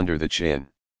straps under the chin.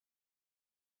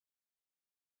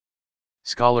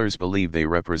 Scholars believe they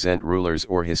represent rulers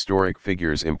or historic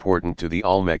figures important to the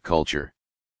Olmec culture.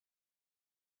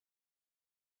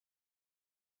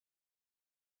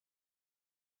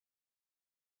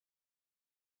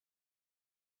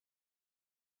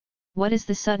 What is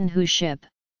the Sutton Hoo ship?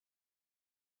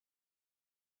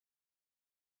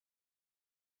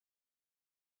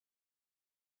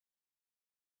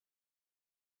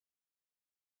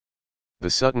 The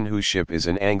Sutton Hoo ship is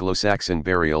an Anglo-Saxon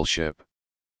burial ship.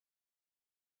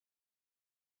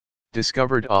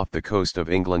 Discovered off the coast of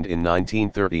England in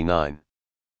 1939.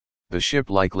 The ship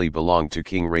likely belonged to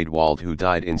King Raedwald, who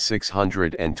died in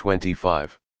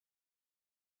 625.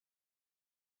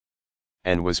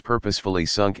 And was purposefully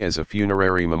sunk as a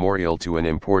funerary memorial to an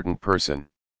important person.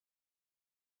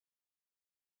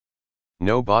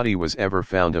 No body was ever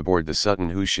found aboard the Sutton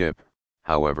Hoo ship,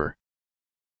 however.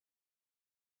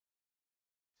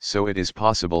 So it is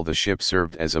possible the ship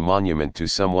served as a monument to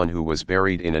someone who was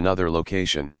buried in another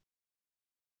location.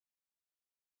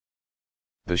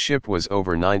 The ship was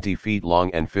over 90 feet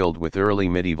long and filled with early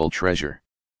medieval treasure,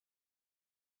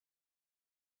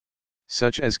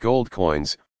 such as gold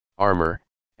coins, armor,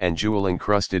 and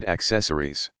jewel-encrusted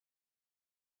accessories.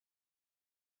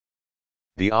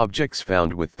 The objects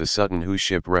found with the Sutton Hoo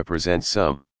ship represent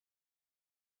some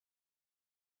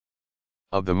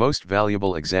of the most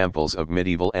valuable examples of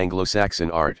medieval Anglo-Saxon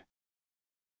art.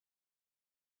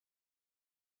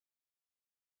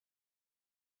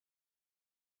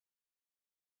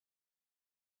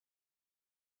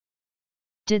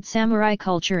 Did samurai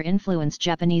culture influence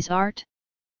Japanese art?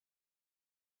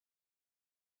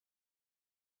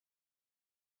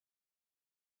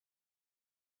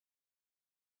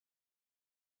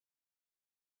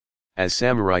 As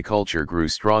samurai culture grew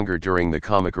stronger during the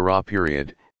Kamakura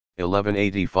period,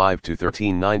 1185 to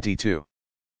 1392.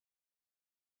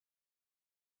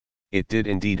 It did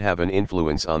indeed have an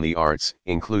influence on the arts,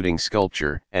 including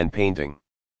sculpture and painting.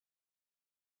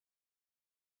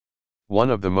 One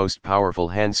of the most powerful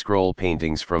hand-scroll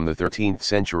paintings from the 13th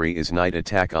century is Night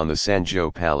Attack on the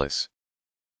Sanjo Palace,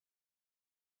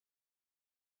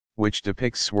 which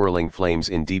depicts swirling flames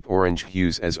in deep orange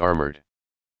hues as armored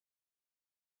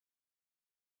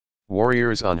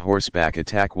warriors on horseback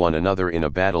attack one another in a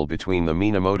battle between the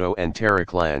Minamoto and Tara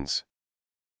clans.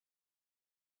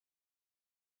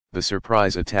 The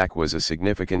surprise attack was a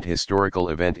significant historical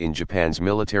event in Japan's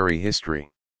military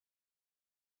history.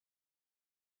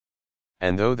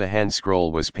 And though the hand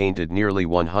scroll was painted nearly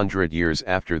 100 years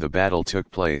after the battle took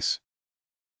place,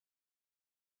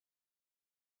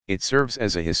 it serves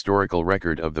as a historical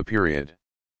record of the period.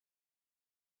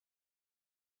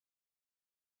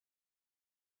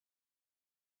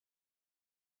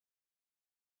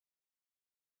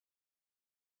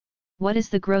 What is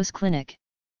the Gross Clinic?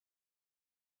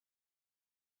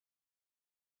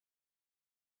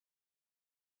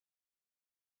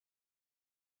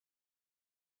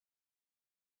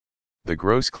 The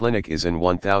Gross Clinic is an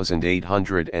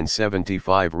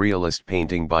 1875 realist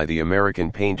painting by the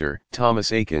American painter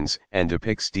Thomas Eakins and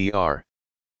depicts Dr.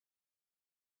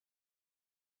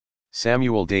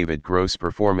 Samuel David Gross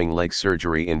performing leg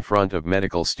surgery in front of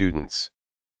medical students.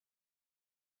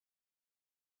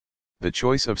 The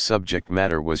choice of subject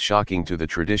matter was shocking to the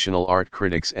traditional art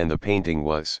critics, and the painting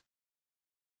was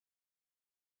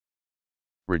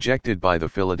rejected by the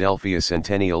Philadelphia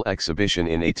Centennial Exhibition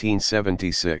in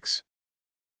 1876.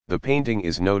 The painting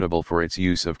is notable for its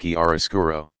use of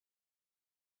chiaroscuro,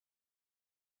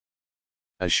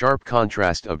 a sharp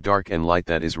contrast of dark and light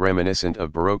that is reminiscent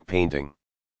of Baroque painting.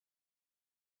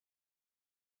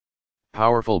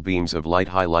 Powerful beams of light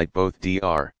highlight both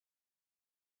Dr.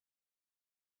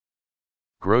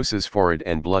 Gross's forehead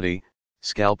and bloody,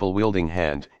 scalpel-wielding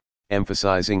hand,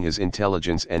 emphasizing his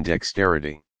intelligence and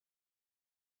dexterity.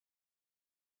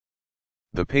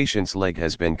 The patient's leg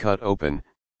has been cut open,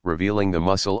 revealing the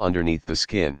muscle underneath the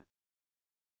skin,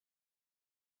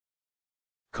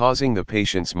 causing the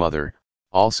patient's mother,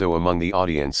 also among the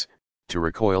audience, to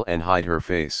recoil and hide her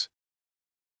face.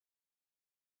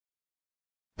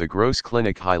 The Gross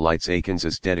Clinic highlights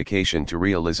Akins's dedication to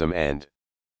realism and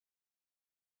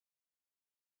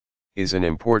is an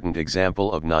important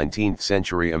example of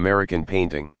 19th-century American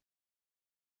painting.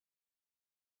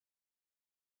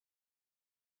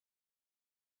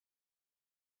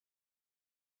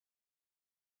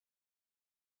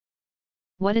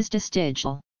 What is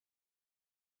destigial?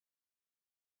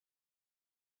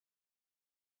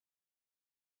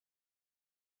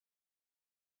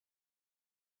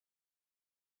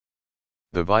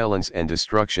 The violence and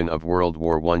destruction of World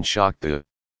War I shocked the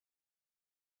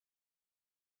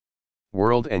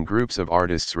world, and groups of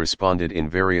artists responded in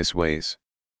various ways.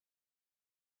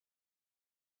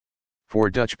 For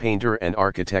Dutch painter and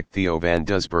architect Theo van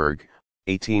Doesburg,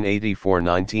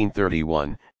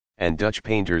 1884-1931, and Dutch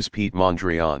painters Piet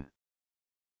Mondrian,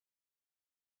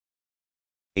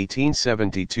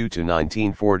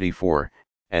 1872-1944,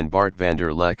 and Bart van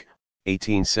der Lek,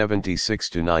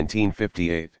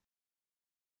 1876-1958.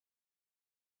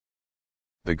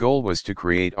 The goal was to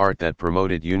create art that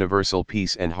promoted universal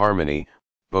peace and harmony,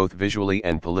 both visually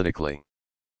and politically.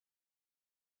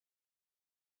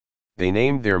 They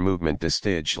named their movement de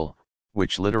stijl,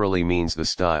 which literally means the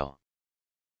style.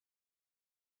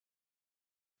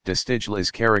 De stijl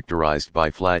is characterized by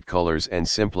flat colors and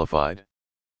simplified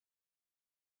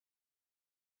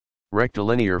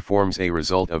rectilinear forms, a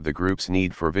result of the group's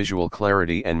need for visual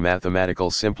clarity and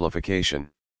mathematical simplification.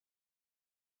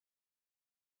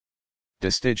 De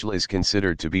stijl is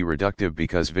considered to be reductive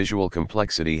because visual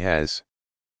complexity has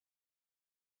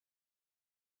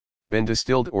been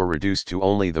distilled or reduced to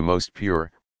only the most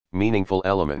pure, meaningful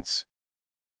elements.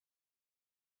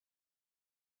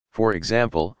 For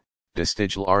example, de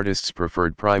stijl artists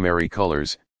preferred primary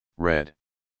colors, red,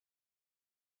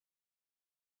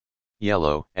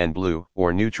 yellow, and blue,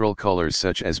 or neutral colors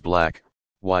such as black,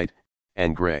 white,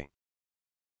 and gray.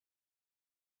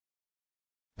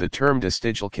 The term de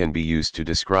stijl can be used to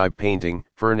describe painting,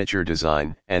 furniture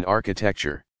design, and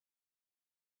architecture.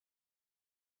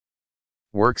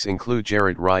 Works include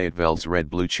Gerrit Rietveld's Red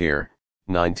Blue Chair,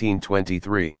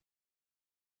 1923.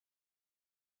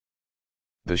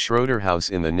 The Schroeder House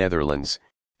in the Netherlands,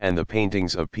 and the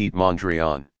paintings of Piet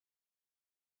Mondrian.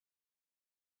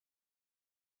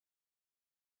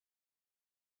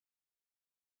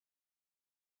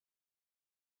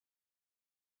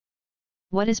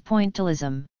 What is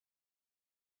pointillism?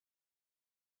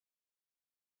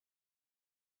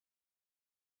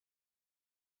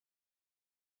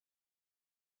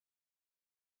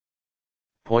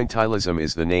 Pointillism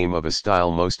is the name of a style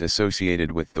most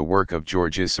associated with the work of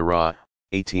Georges Seurat,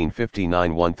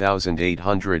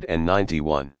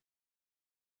 1859-1891.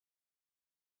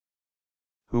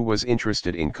 Who was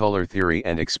interested in color theory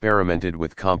and experimented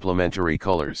with complementary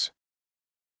colors.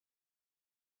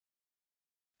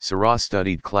 Seurat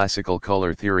studied classical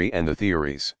color theory and the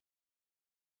theories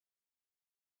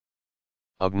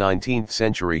of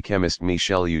 19th-century chemist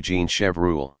Michel-Eugène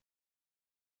Chevreul.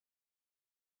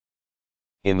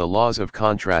 In the Laws of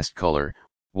Contrast Color,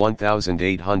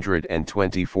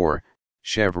 1824,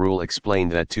 Chevreul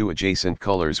explained that two adjacent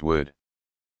colors would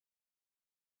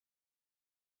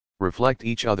reflect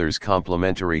each other's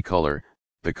complementary color,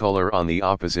 the color on the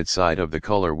opposite side of the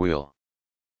color wheel.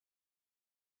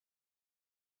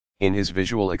 In his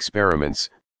visual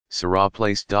experiments, Seurat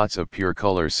placed dots of pure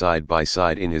color side by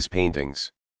side in his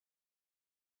paintings,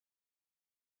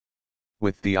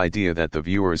 with the idea that the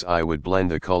viewer's eye would blend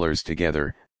the colors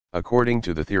together, according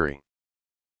to the theory.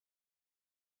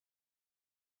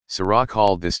 Seurat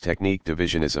called this technique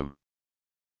divisionism.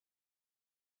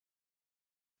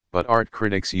 But art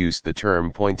critics used the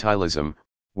term pointillism,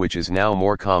 which is now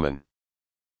more common.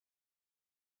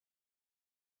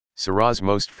 Seurat's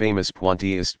most famous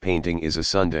pointillist painting is A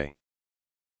Sunday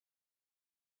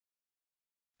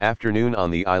Afternoon on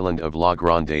the Island of La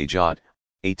Grande Jatte,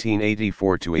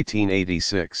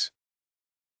 1884-1886.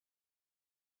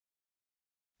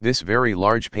 This very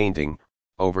large painting,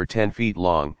 over 10 feet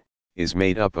long, is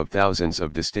made up of thousands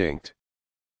of distinct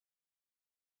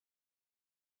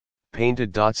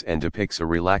painted dots and depicts a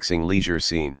relaxing leisure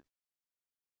scene.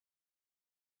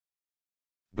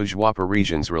 Bourgeois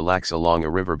Parisians relax along a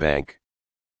riverbank.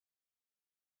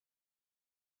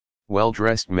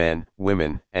 Well-dressed men,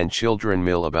 women, and children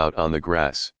mill about on the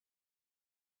grass.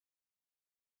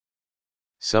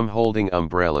 Some holding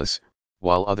umbrellas,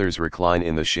 while others recline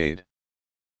in the shade.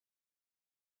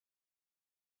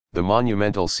 The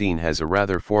monumental scene has a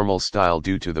rather formal style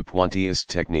due to the pointillist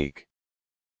technique.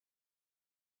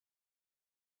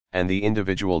 And the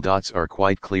individual dots are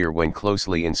quite clear when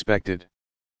closely inspected.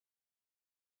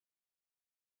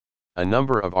 A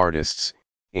number of artists,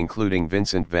 including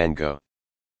Vincent van Gogh,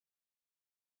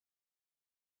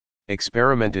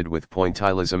 experimented with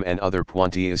pointillism, and other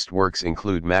pointillist works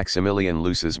include Maximilien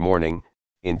Loos's Morning,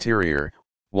 Interior,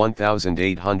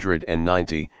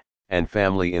 1890, and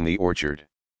Family in the Orchard.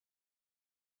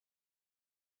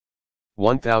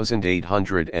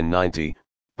 1890,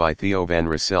 by Theo van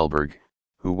Rysselberghe,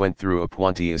 who went through a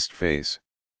pointillist phase.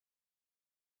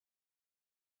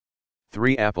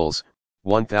 3 Apples,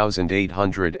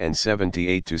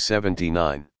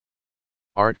 1878-79.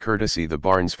 Art courtesy the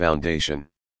Barnes Foundation.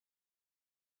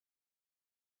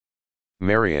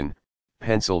 Marion,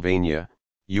 Pennsylvania,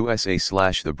 USA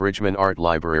 / the Bridgman Art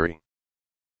Library.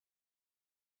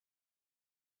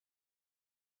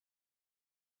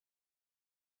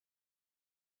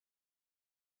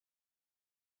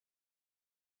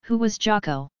 Who was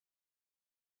Jaco?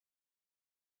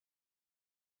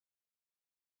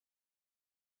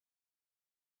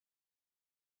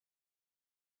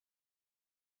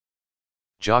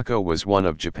 Jaco was one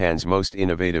of Japan's most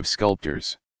innovative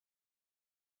sculptors.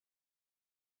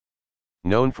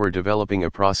 Known for developing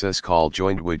a process called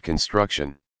joined wood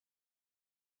construction.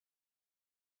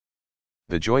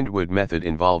 The joined wood method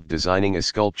involved designing a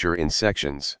sculpture in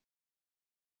sections,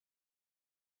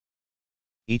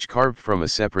 each carved from a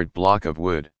separate block of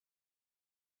wood.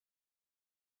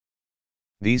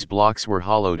 These blocks were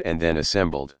hollowed and then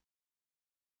assembled.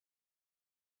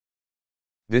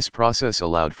 This process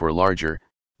allowed for larger,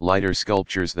 lighter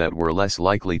sculptures that were less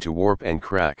likely to warp and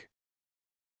crack.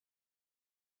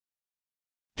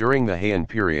 During the Heian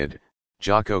period,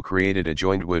 Jaco created a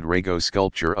joined wood Rego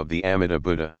sculpture of the Amida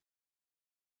Buddha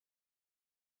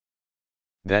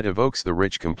that evokes the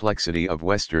rich complexity of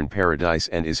Western paradise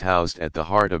and is housed at the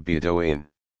heart of Biado Inn.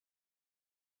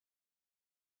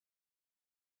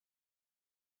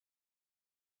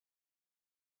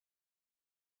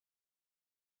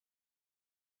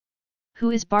 Who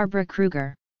is Barbara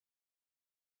Kruger?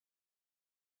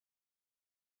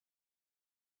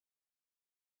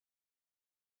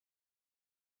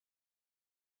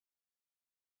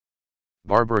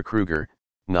 Barbara Kruger,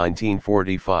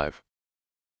 1945.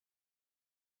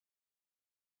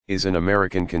 Is an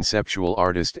American conceptual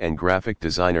artist and graphic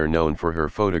designer known for her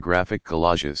photographic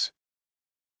collages.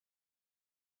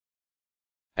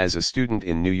 As a student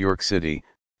in New York City,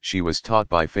 she was taught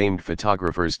by famed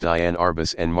photographers Diane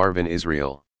Arbus and Marvin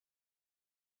Israel.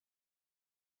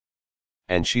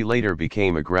 And she later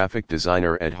became a graphic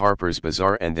designer at Harper's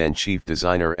Bazaar and then chief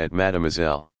designer at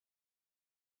Mademoiselle.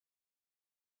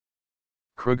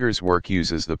 Kruger's work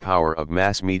uses the power of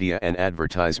mass media and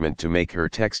advertisement to make her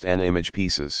text and image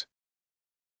pieces,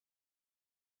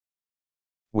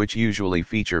 which usually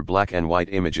feature black and white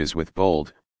images with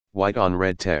bold, white on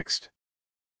red text.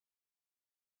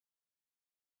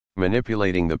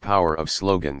 Manipulating the power of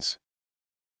slogans.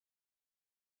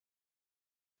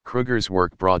 Kruger's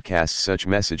work broadcasts such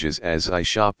messages as "I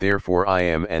shop therefore I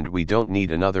am" and "We don't need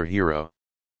another hero."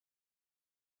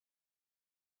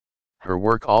 Her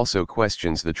work also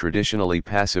questions the traditionally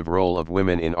passive role of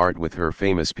women in art with her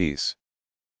famous piece,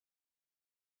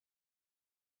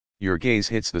 "Your Gaze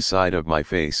Hits the Side of My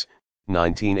Face,"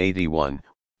 1981,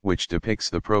 which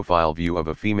depicts the profile view of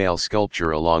a female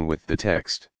sculpture along with the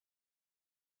text.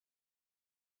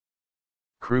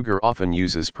 Kruger often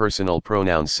uses personal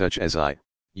pronouns such as I,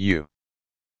 you,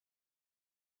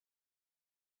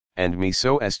 and me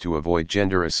so as to avoid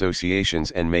gender associations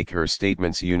and make her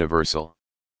statements universal.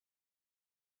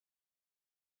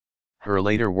 Her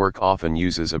later work often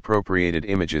uses appropriated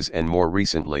images, and more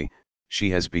recently,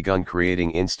 she has begun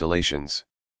creating installations.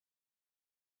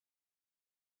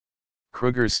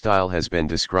 Kruger's style has been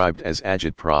described as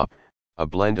agitprop, a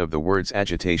blend of the words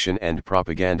agitation and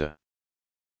propaganda.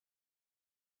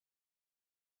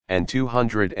 And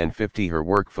 250 her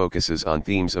work focuses on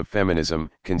themes of feminism,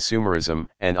 consumerism,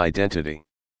 and identity.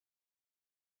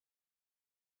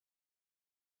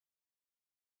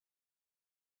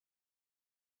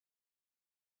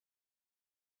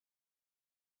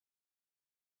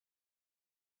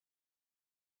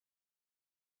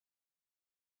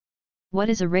 What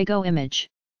is a Rago image?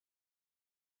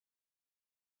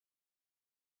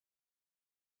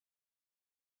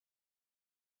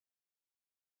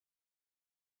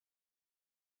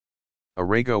 A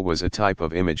Rago was a type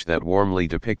of image that warmly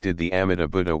depicted the Amida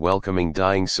Buddha welcoming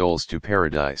dying souls to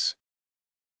paradise.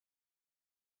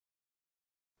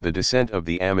 The Descent of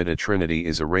the Amida Trinity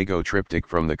is a Rago triptych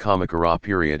from the Kamakura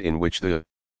period in which the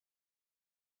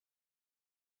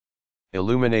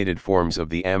illuminated forms of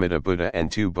the Amida Buddha and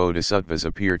two bodhisattvas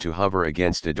appear to hover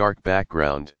against a dark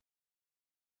background.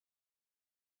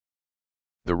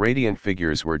 The radiant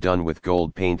figures were done with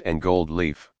gold paint and gold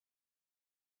leaf,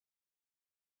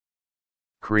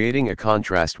 creating a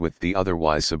contrast with the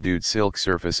otherwise subdued silk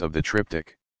surface of the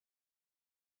triptych.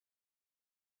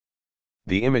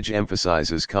 The image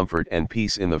emphasizes comfort and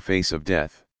peace in the face of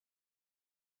death.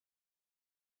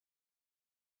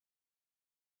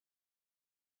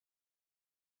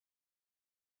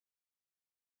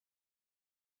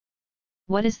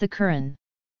 What is the Quran?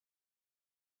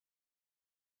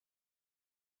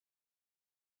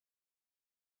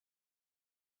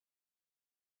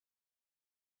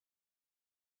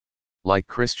 Like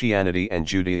Christianity and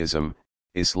Judaism,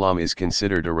 Islam is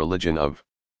considered a religion of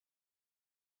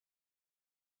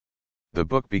the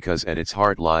book because at its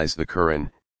heart lies the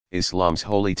Quran, Islam's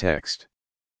holy text.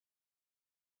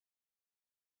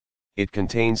 It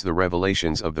contains the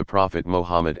revelations of the Prophet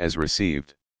Muhammad as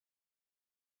received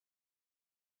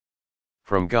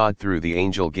from God through the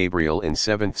angel Gabriel in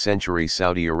 7th century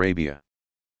Saudi Arabia.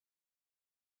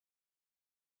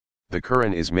 The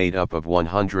Quran is made up of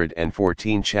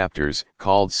 114 chapters,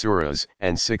 called surahs,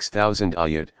 and 6,000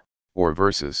 ayat, or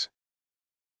verses.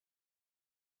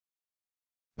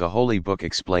 The Holy Book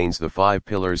explains the 5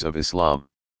 pillars of Islam,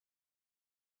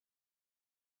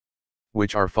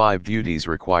 which are 5 duties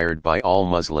required by all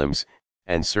Muslims,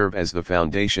 and serve as the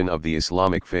foundation of the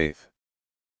Islamic faith.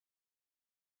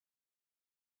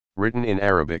 Written in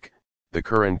Arabic, the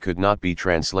Quran could not be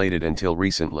translated until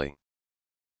recently.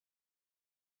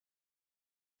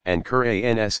 And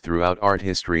Qur'ans throughout art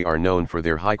history are known for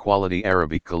their high-quality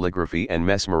Arabic calligraphy and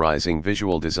mesmerizing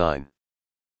visual design.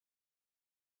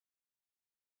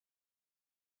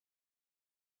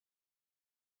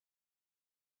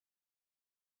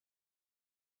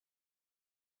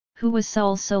 Who was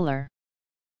Sol Solar?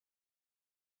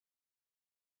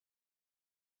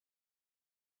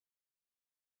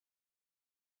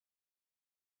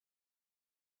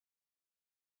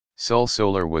 Sol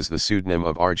Solar was the pseudonym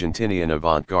of Argentinian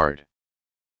avant-garde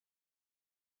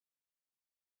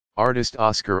artist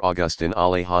Oscar Agustin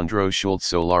Alejandro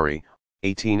Schultz Solari,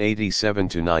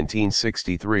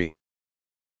 1887–1963.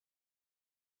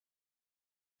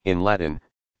 In Latin,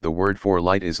 the word for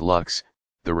light is lux,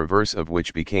 the reverse of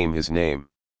which became his name.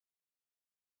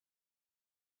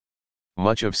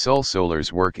 Much of Sol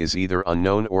Solar's work is either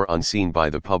unknown or unseen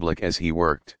by the public as he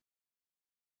worked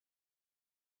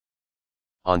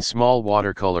on small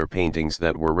watercolor paintings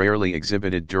that were rarely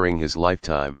exhibited during his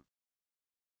lifetime.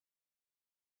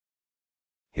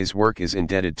 His work is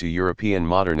indebted to European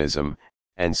modernism,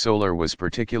 and Solar was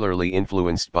particularly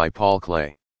influenced by Paul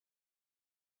Klee.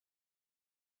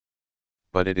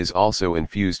 But it is also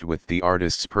infused with the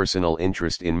artist's personal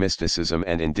interest in mysticism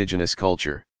and indigenous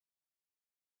culture.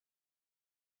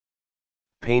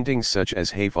 Paintings such as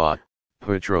Hafa,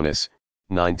 Patronus,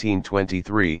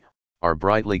 1923, are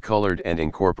brightly colored and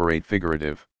incorporate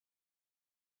figurative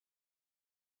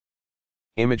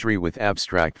imagery with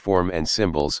abstract form and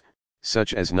symbols,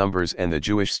 such as numbers and the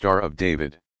Jewish Star of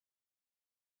David.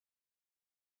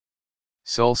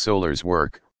 Sol Solar's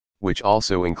work, which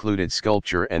also included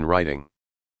sculpture and writing,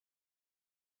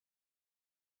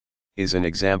 is an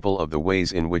example of the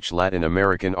ways in which Latin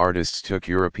American artists took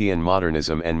European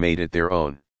modernism and made it their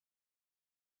own.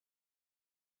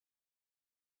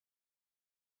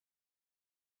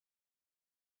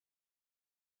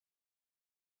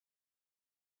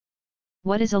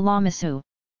 What is a lamisu?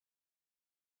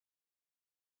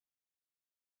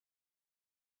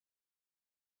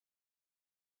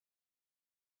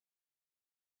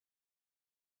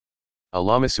 A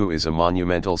lamisu is a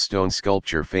monumental stone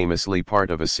sculpture famously part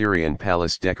of Assyrian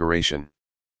palace decoration,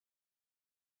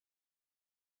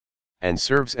 and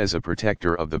serves as a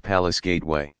protector of the palace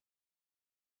gateway.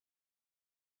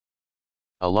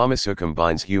 A lamisu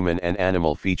combines human and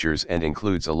animal features and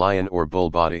includes a lion or bull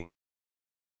body,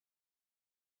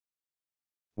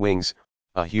 wings,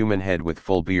 a human head with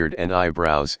full beard and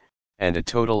eyebrows, and a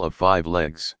total of 5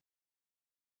 legs.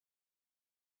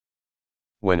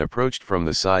 When approached from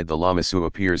the side, the lamisu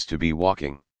appears to be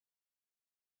walking,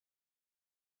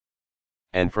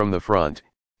 and from the front,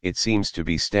 it seems to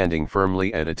be standing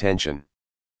firmly at attention.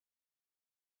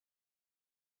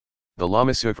 The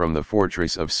Lamasa from the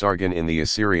fortress of Sargon in the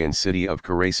Assyrian city of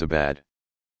Khorasabad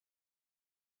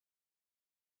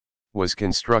was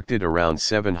constructed around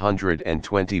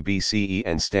 720 BCE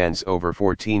and stands over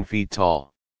 14 feet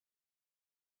tall.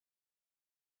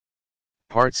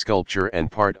 Part sculpture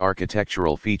and part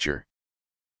architectural feature.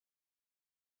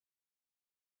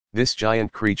 This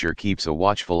giant creature keeps a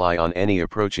watchful eye on any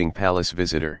approaching palace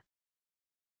visitor.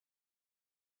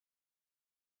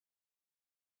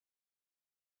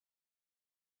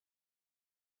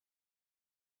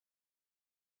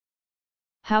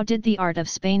 How did the art of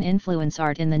Spain influence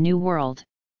art in the New World?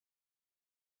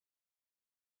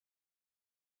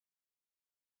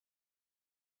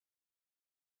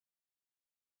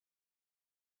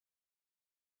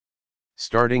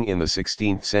 Starting in the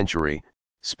 16th century,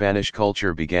 Spanish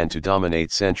culture began to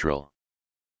dominate Central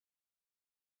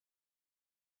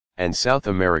and South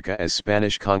America as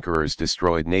Spanish conquerors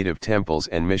destroyed native temples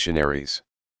and missionaries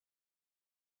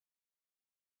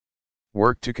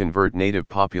worked to convert native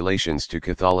populations to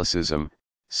Catholicism,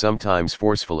 sometimes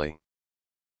forcefully.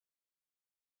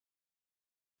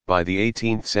 By the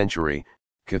 18th century,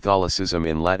 Catholicism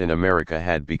in Latin America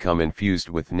had become infused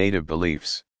with native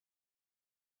beliefs,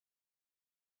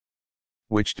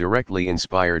 which directly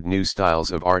inspired new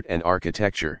styles of art and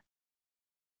architecture.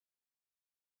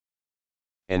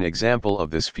 An example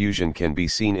of this fusion can be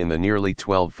seen in the nearly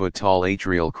 12-foot tall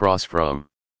atrial cross from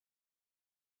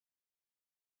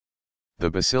the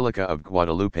Basilica of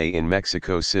Guadalupe in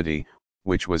Mexico City,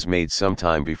 which was made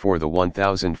sometime before the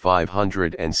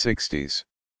 1560s.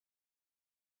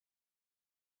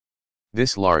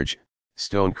 This large,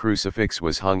 stone crucifix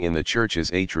was hung in the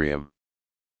church's atrium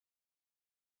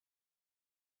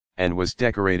and was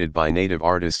decorated by native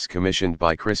artists commissioned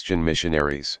by Christian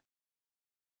missionaries.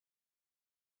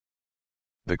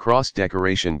 The cross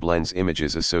decoration blends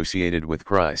images associated with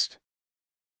Christ,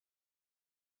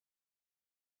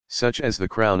 such as the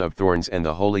crown of thorns and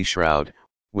the Holy Shroud,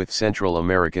 with Central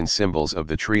American symbols of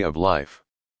the Tree of Life.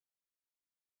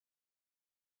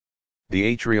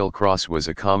 The atrial cross was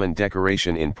a common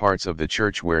decoration in parts of the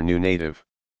church where new native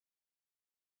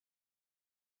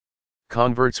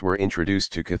converts were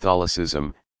introduced to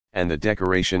Catholicism, and the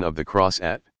decoration of the cross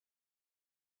at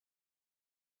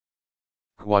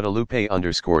Guadalupe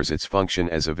underscores its function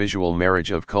as a visual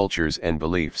marriage of cultures and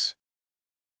beliefs.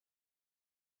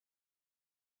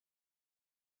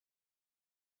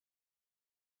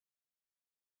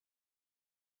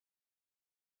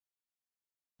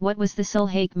 What was the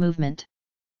Silhake movement?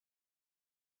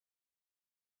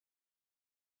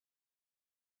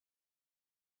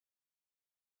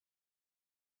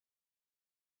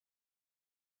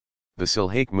 The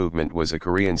Silhake movement was a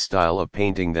Korean style of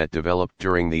painting that developed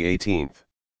during the 18th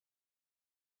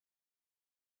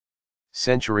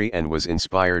century and was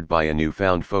inspired by a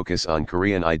newfound focus on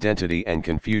Korean identity and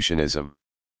Confucianism.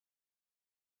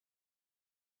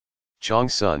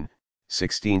 Chongsun,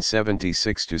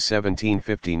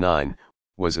 1676–1759,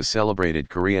 was a celebrated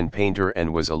Korean painter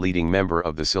and was a leading member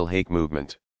of the Silhake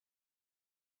movement.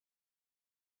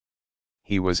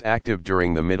 He was active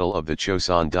during the middle of the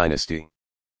Choson dynasty,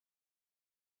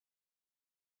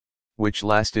 which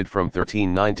lasted from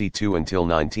 1392 until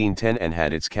 1910 and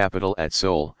had its capital at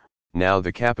Seoul, now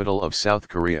the capital of South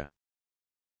Korea.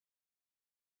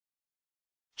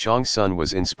 Chongsun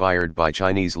was inspired by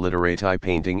Chinese literati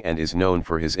painting and is known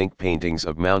for his ink paintings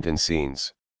of mountain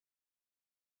scenes,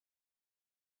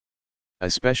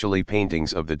 especially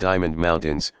paintings of the Diamond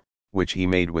Mountains, which he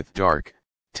made with dark,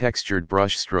 textured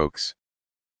brush strokes.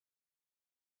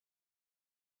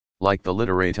 Like the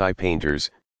literati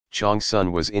painters,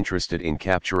 Chongsun was interested in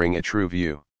capturing a true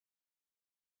view,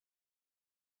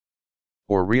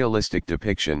 or realistic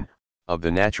depiction, of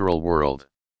the natural world.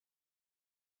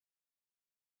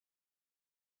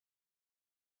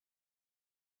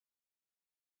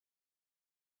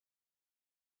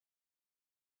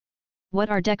 What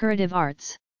are decorative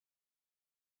arts?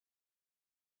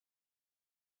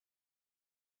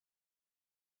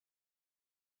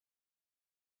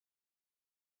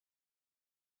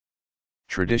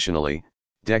 Traditionally,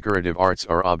 decorative arts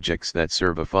are objects that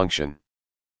serve a function.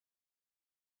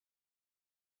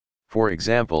 For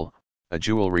example, a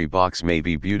jewelry box may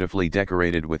be beautifully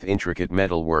decorated with intricate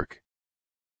metalwork,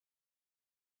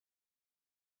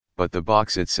 but the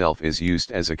box itself is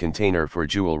used as a container for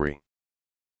jewelry.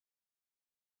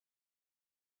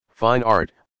 Fine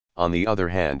art, on the other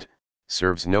hand,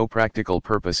 serves no practical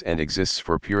purpose and exists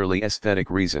for purely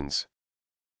aesthetic reasons.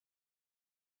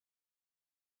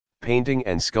 Painting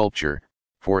and sculpture,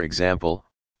 for example,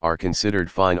 are considered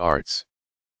fine arts.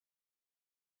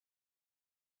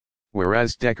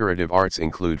 whereas decorative arts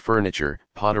include furniture,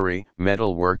 pottery,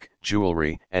 metalwork,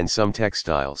 jewelry, and some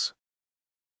textiles.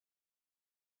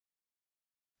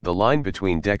 The line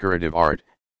between decorative art,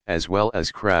 as well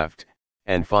as craft,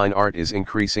 and fine art is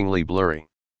increasingly blurry.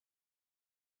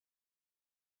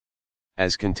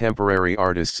 As contemporary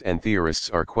artists and theorists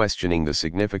are questioning the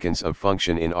significance of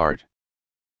function in art.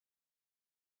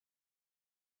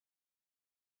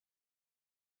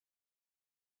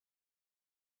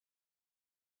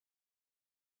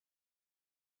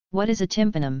 What is a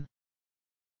tympanum?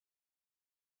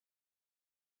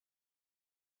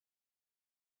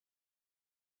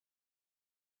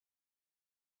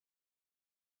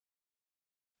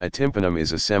 A tympanum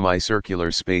is a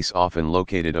semicircular space often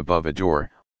located above a door,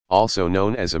 also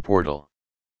known as a portal.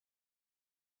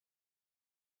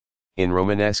 In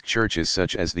Romanesque churches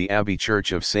such as the Abbey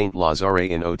Church of Saint Lazare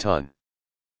in Autun,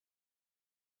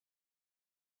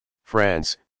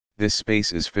 France, this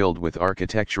space is filled with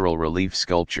architectural relief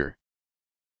sculpture.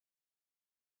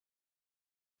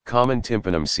 Common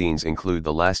tympanum scenes include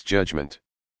the Last Judgment,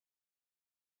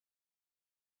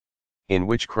 in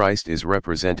which Christ is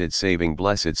represented saving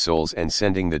blessed souls and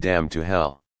sending the damned to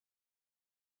hell.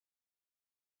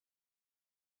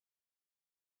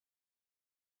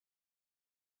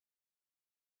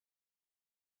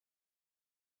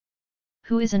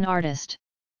 Who is an artist?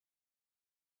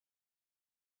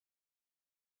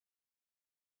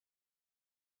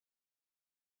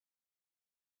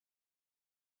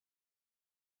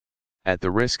 At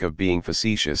the risk of being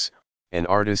facetious, an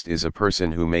artist is a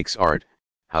person who makes art,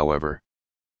 however.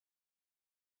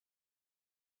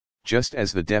 Just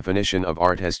as the definition of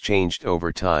art has changed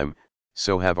over time,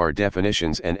 so have our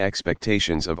definitions and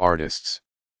expectations of artists.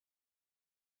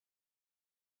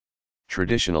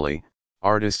 Traditionally,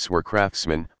 artists were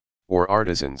craftsmen, or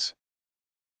artisans.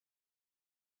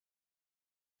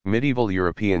 Medieval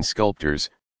European sculptors,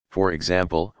 for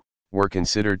example, were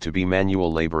considered to be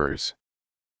manual laborers.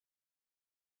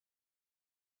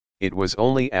 It was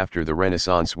only after the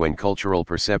Renaissance when cultural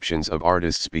perceptions of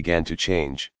artists began to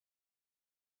change.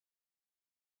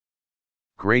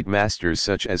 Great masters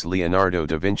such as Leonardo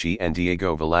da Vinci and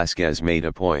Diego Velázquez made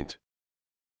a point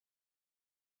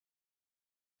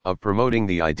of promoting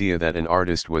the idea that an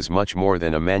artist was much more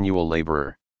than a manual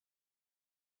laborer.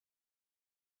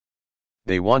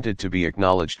 They wanted to be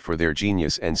acknowledged for their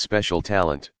genius and special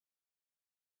talent.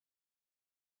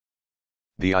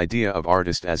 The idea of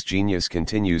artist as genius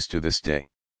continues to this day.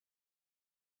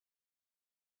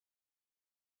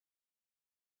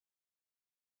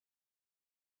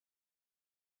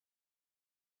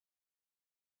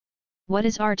 What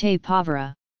is Artei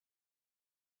povera?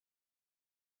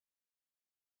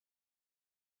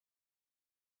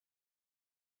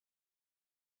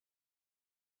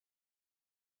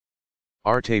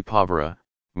 Arte povera,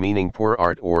 meaning poor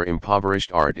art or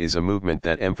impoverished art, is a movement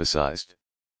that emphasized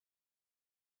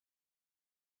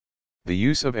the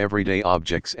use of everyday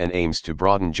objects and aims to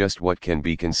broaden just what can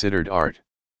be considered art.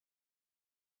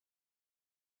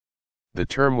 The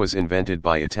term was invented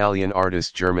by Italian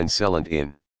artist German Celant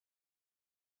in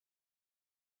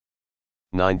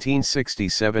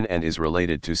 1967 and is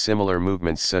related to similar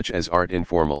movements such as art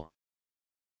informal.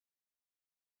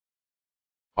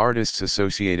 Artists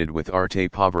associated with Arte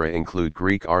povera include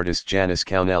Greek artist Janus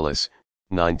Kounellis,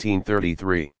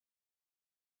 1933.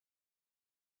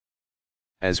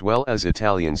 As well as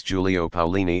Italians Giulio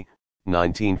Paolini,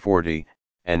 1940,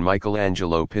 and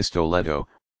Michelangelo Pistoletto,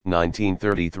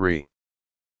 1933.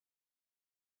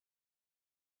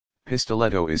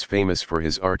 Pistoletto is famous for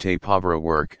his Arte povera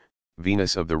work,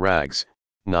 Venus of the Rags,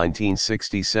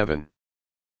 1967.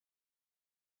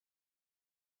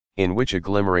 In which a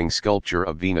glimmering sculpture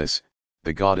of Venus,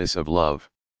 the goddess of love,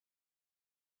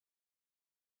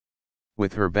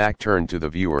 with her back turned to the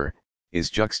viewer,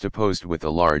 is juxtaposed with a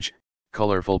large,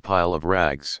 colorful pile of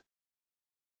rags.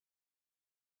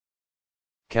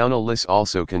 Kounellis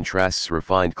also contrasts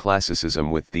refined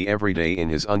classicism with the everyday in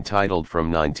his Untitled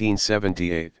from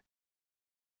 1978,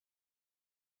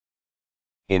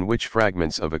 in which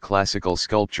fragments of a classical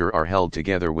sculpture are held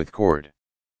together with cord.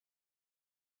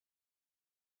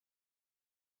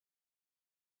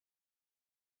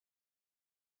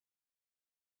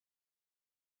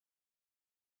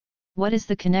 What is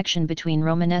the connection between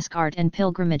Romanesque art and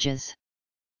pilgrimages?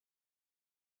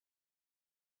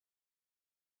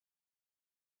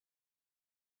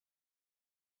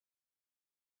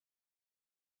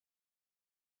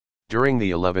 During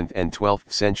the 11th and 12th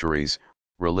centuries,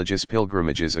 religious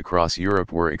pilgrimages across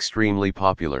Europe were extremely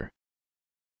popular.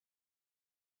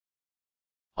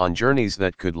 On journeys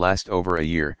that could last over a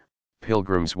year,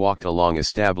 pilgrims walked along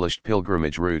established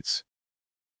pilgrimage routes.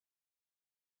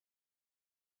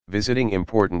 Visiting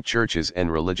important churches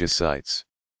and religious sites.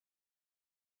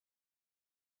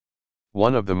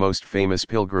 One of the most famous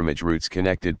pilgrimage routes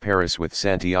connected Paris with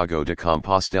Santiago de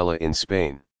Compostela in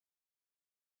Spain.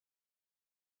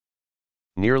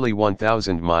 Nearly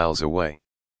 1,000 miles away.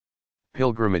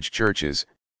 Pilgrimage churches,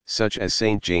 such as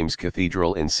St. James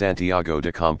Cathedral in Santiago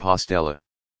de Compostela,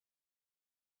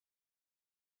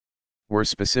 were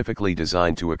specifically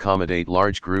designed to accommodate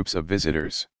large groups of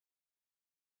visitors.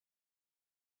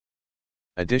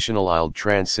 Additional aisled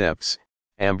transepts,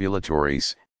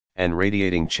 ambulatories, and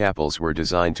radiating chapels were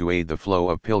designed to aid the flow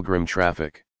of pilgrim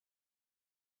traffic,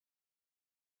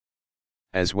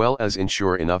 as well as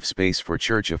ensure enough space for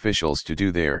church officials to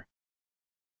do their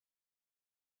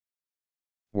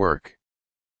work.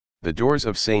 The doors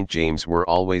of St. James were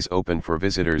always open for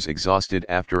visitors exhausted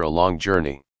after a long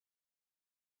journey.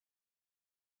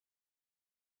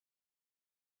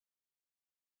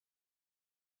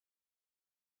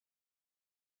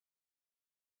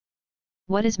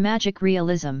 What is magic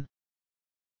realism?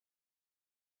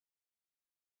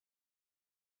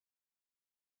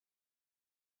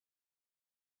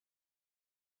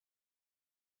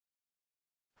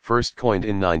 First coined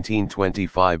in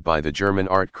 1925 by the German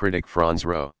art critic Franz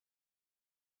Roh.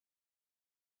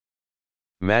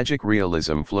 Magic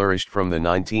realism flourished from the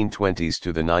 1920s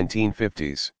to the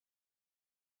 1950s.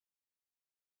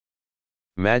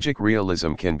 Magic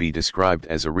realism can be described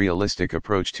as a realistic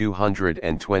approach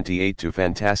 228 to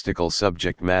fantastical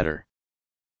subject matter.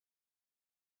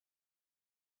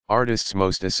 Artists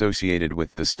most associated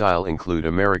with the style include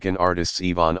American artists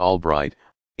Yvonne Albright,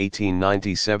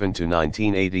 1897 to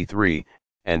 1983,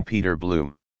 and Peter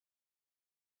Bloom,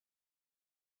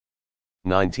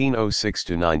 1906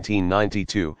 to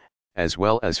 1992, as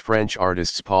well as French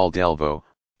artists Paul Delvaux,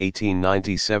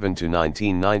 1897 to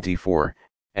 1994,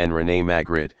 and René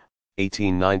Magritte,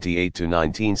 1898 to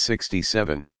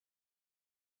 1967.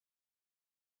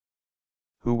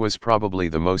 Who was probably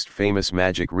the most famous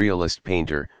magic realist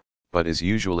painter, but is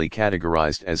usually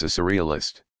categorized as a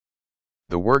surrealist.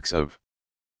 The works of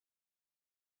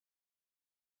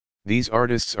these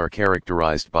artists are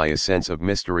characterized by a sense of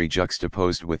mystery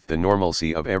juxtaposed with the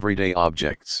normalcy of everyday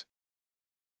objects.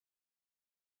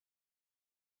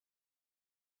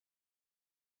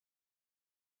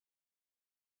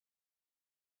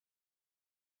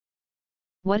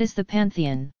 What is the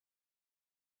Pantheon?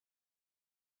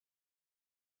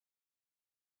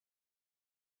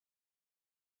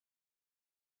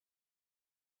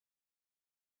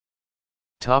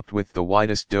 Topped with the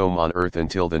widest dome on Earth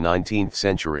until the 19th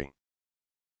century.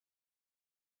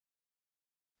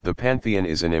 The Pantheon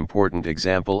is an important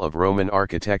example of Roman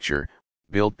architecture,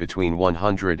 built between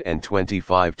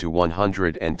 125 to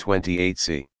 128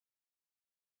 CE,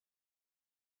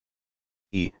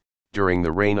 during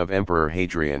the reign of Emperor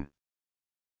Hadrian.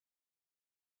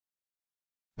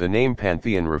 The name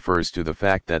Pantheon refers to the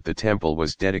fact that the temple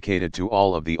was dedicated to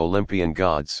all of the Olympian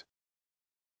gods,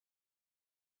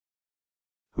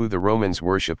 who the Romans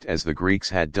worshipped as the Greeks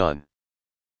had done.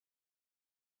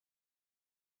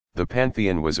 The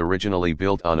Pantheon was originally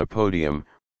built on a podium,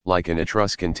 like an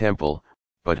Etruscan temple,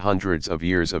 but hundreds of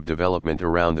years of development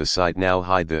around the site now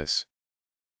hide this.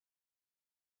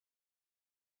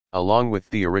 Along with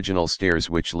the original stairs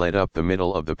which led up the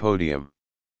middle of the podium.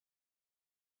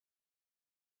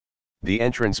 The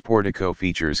entrance portico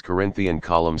features Corinthian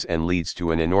columns and leads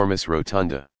to an enormous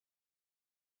rotunda.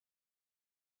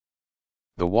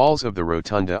 The walls of the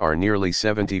rotunda are nearly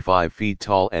 75 feet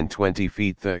tall and 20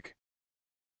 feet thick,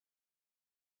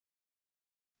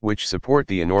 which support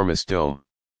the enormous dome.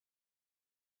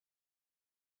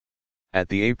 At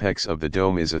the apex of the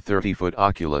dome is a 30-foot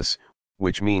oculus,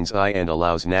 which means eye and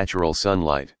allows natural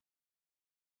sunlight,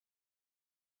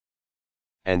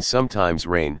 and sometimes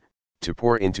rain, to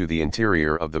pour into the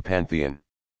interior of the Pantheon.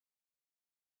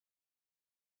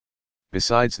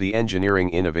 Besides the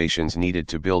engineering innovations needed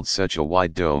to build such a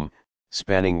wide dome,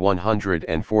 spanning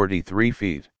 143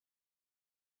 feet,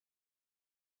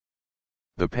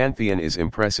 the Pantheon is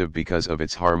impressive because of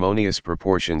its harmonious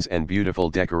proportions and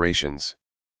beautiful decorations.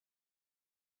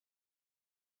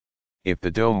 If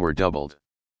the dome were doubled,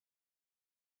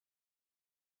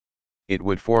 it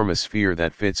would form a sphere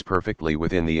that fits perfectly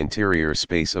within the interior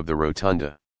space of the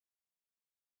rotunda.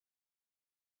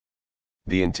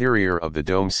 The interior of the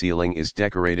dome ceiling is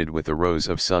decorated with a rows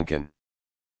of sunken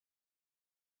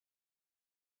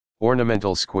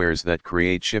ornamental squares that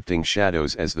create shifting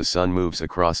shadows as the sun moves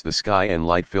across the sky and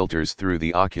light filters through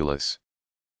the oculus.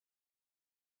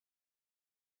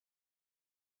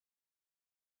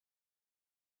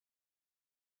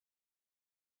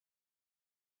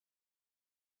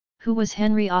 Who was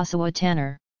Henry Ossawa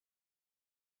Tanner?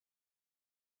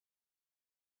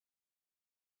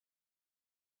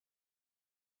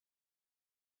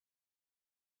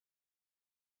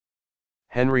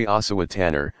 Henry Ossawa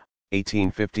Tanner,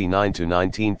 1859 to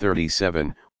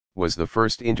 1937, was the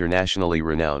first internationally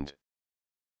renowned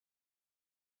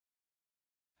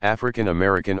African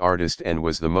American artist and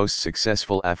was the most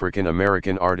successful African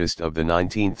American artist of the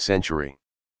 19th century.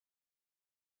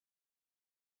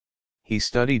 He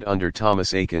studied under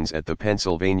Thomas Eakins at the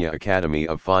Pennsylvania Academy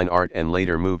of Fine Art and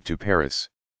later moved to Paris,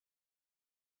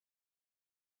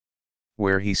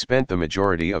 where he spent the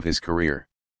majority of his career.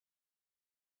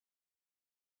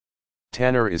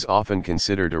 Tanner is often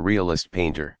considered a realist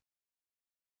painter.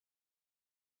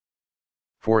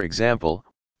 For example,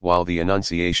 while the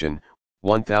Annunciation,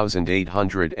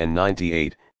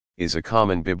 1898, is a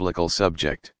common biblical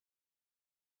subject,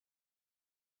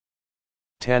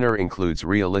 Tanner includes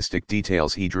realistic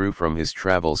details he drew from his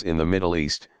travels in the Middle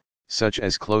East, such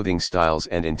as clothing styles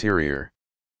and interior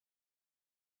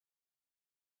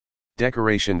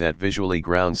decoration that visually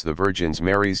grounds the Virgin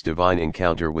Mary's divine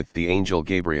encounter with the angel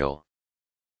Gabriel.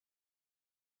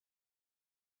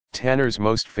 Tanner's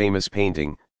most famous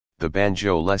painting, The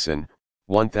Banjo Lesson,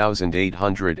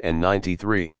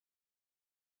 1893,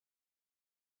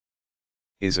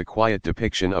 is a quiet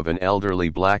depiction of an elderly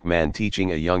black man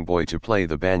teaching a young boy to play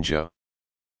the banjo.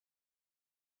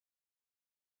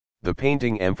 The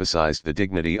painting emphasized the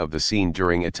dignity of the scene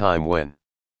during a time when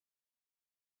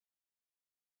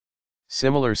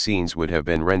similar scenes would have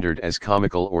been rendered as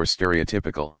comical or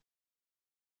stereotypical.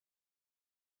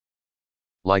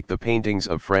 Like the paintings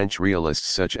of French realists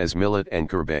such as Millet and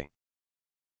Courbet,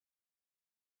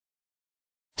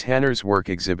 Tanner's work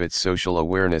exhibits social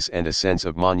awareness and a sense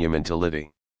of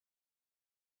monumentality.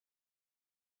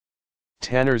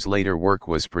 Tanner's later work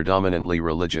was predominantly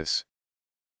religious,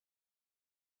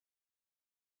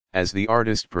 as the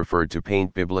artist preferred to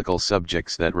paint biblical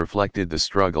subjects that reflected the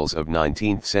struggles of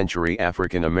 19th century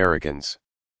African Americans.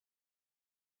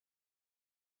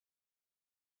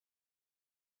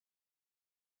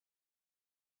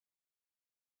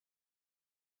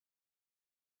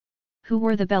 Who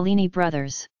were the Bellini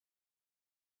brothers?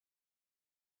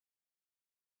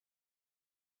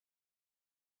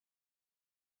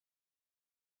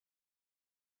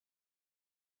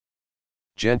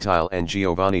 Gentile and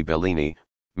Giovanni Bellini,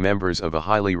 members of a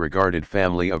highly regarded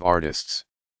family of artists,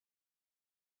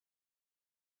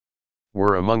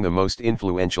 were among the most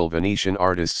influential Venetian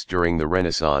artists during the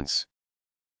Renaissance.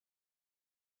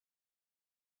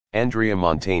 Andrea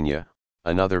Mantegna,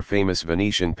 another famous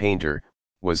Venetian painter,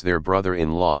 was their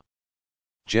brother-in-law.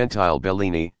 Gentile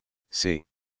Bellini, c.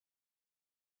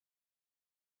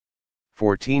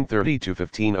 1430 to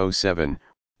 1507,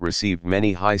 received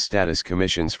many high-status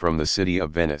commissions from the city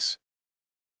of Venice,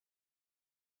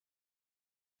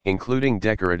 including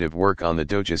decorative work on the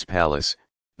Doge's palace,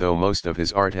 though most of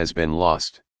his art has been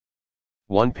lost.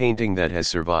 One painting that has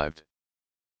survived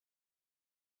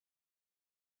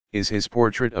is his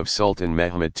portrait of Sultan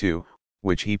Mehmed II,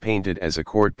 which he painted as a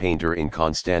court painter in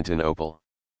Constantinople.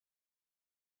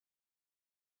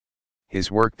 His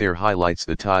work there highlights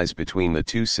the ties between the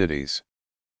two cities.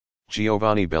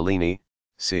 Giovanni Bellini,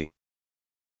 c.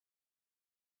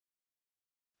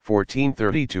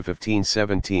 1430 to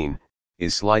 1517,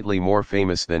 is slightly more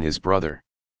famous than his brother,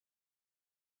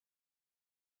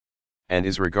 and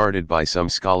is regarded by some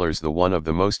scholars the one of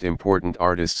the most important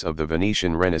artists of the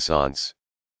Venetian Renaissance.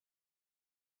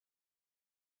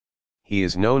 He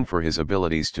is known for his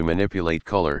abilities to manipulate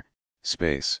color,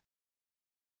 space,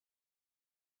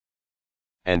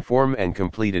 and form, and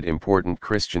completed important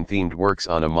Christian-themed works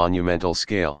on a monumental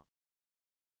scale.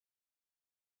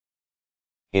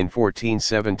 In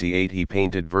 1478 he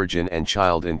painted Virgin and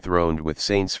Child enthroned with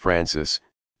Saints Francis,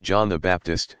 John the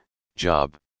Baptist,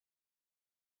 Job,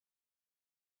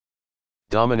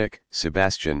 Dominic,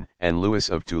 Sebastian, and Louis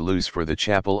of Toulouse for the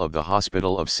chapel of the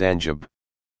Hospital of San Job.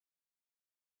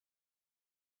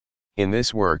 In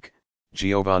this work,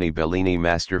 Giovanni Bellini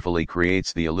masterfully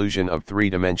creates the illusion of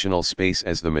three-dimensional space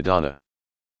as the Madonna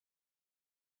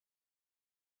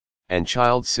and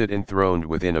Child sit enthroned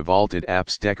within a vaulted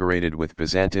apse decorated with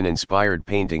Byzantine-inspired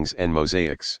paintings and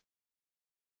mosaics.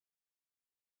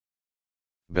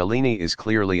 Bellini is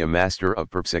clearly a master of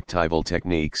perspectival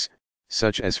techniques,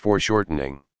 such as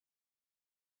foreshortening,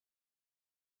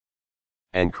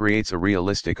 and creates a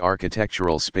realistic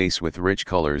architectural space with rich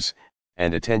colors,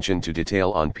 and attention to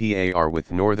detail on par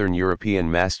with Northern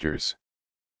European masters.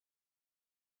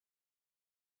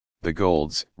 The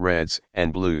golds, reds,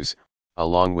 and blues,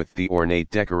 along with the ornate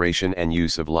decoration and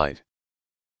use of light,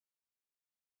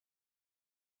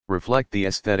 reflect the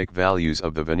aesthetic values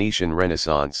of the Venetian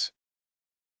Renaissance.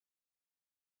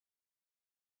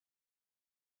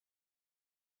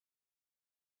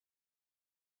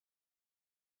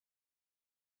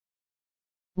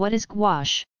 What is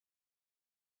gouache?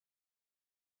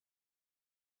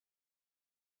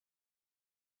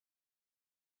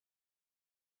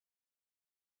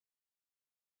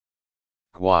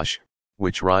 Gouache,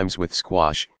 which rhymes with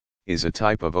squash, is a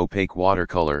type of opaque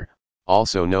watercolor,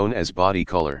 also known as body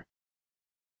color.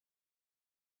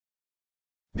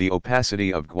 The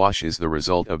opacity of gouache is the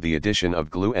result of the addition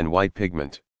of glue and white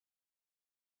pigment.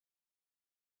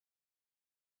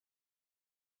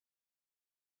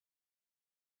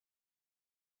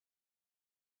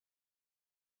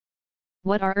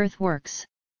 What are earthworks?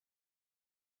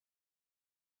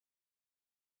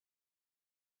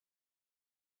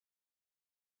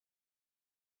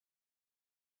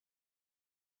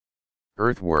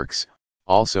 Earthworks,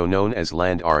 also known as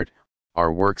land art,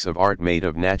 are works of art made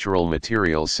of natural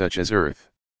materials such as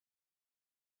earth,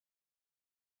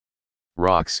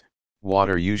 rocks,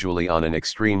 water, usually on an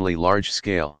extremely large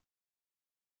scale.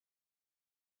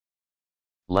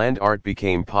 Land art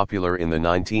became popular in the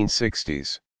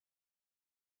 1960s.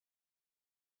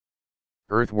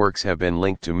 Earthworks have been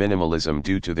linked to minimalism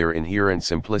due to their inherent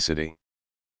simplicity.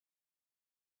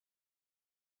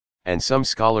 And some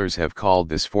scholars have called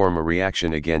this form a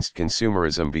reaction against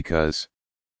consumerism because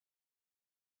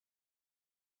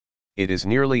it is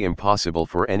nearly impossible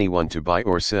for anyone to buy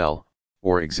or sell,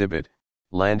 or exhibit,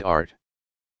 land art.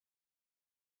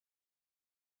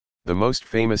 The most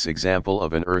famous example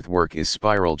of an earthwork is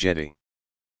Spiral Jetty.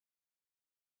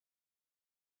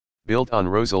 Built on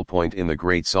Roselle Point in the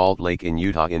Great Salt Lake in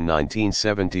Utah in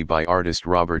 1970 by artist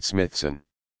Robert Smithson.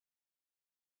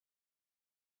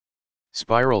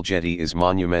 Spiral Jetty is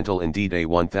monumental indeed, a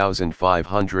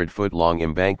 1,500-foot-long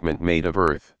embankment made of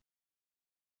earth,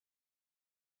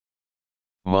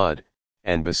 mud,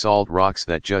 and basalt rocks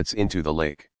that juts into the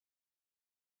lake.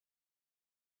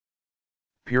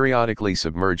 Periodically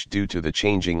submerged due to the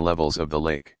changing levels of the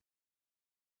lake.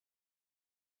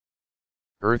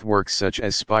 Earthworks such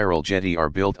as Spiral Jetty are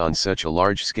built on such a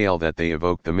large scale that they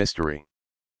evoke the mystery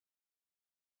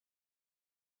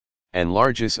and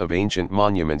largesse of ancient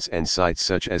monuments and sites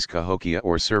such as Cahokia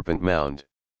or Serpent Mound.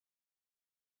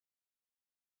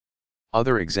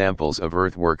 Other examples of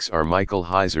earthworks are Michael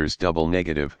Heiser's Double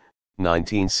Negative,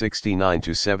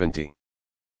 1969-70.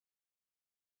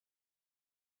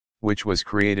 Which was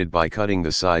created by cutting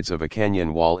the sides of a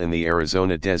canyon wall in the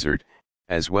Arizona desert,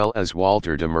 as well as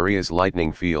Walter de Maria's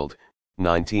Lightning Field,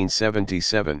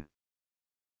 1977.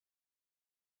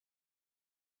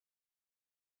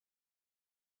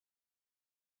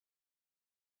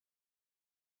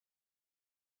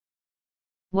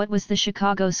 What was the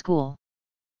Chicago School?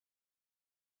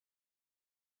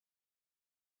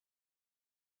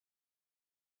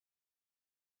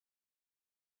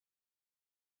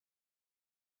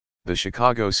 The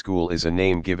Chicago School is a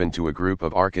name given to a group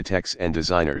of architects and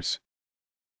designers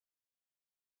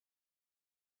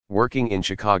working in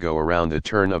Chicago around the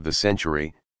turn of the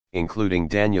century, including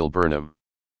Daniel Burnham,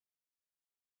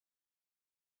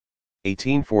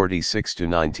 1846 to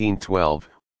 1912,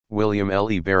 William L.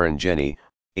 E. Baron Jenney,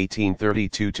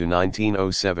 1832 to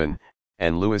 1907,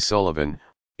 and Louis Sullivan,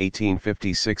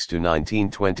 1856 to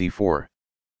 1924.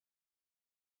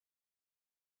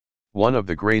 One of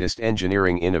the greatest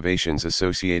engineering innovations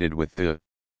associated with the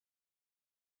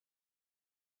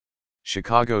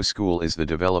Chicago School is the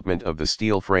development of the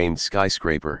steel-framed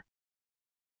skyscraper.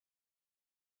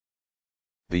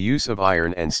 The use of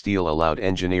iron and steel allowed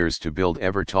engineers to build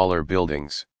ever taller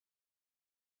buildings,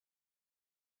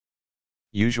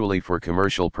 usually for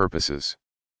commercial purposes.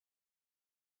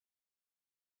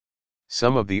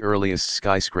 Some of the earliest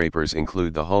skyscrapers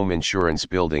include the Home Insurance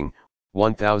Building,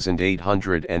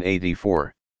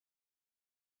 1884,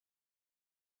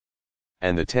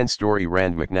 and the 10-story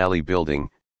Rand McNally Building,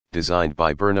 designed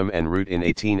by Burnham and Root in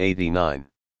 1889.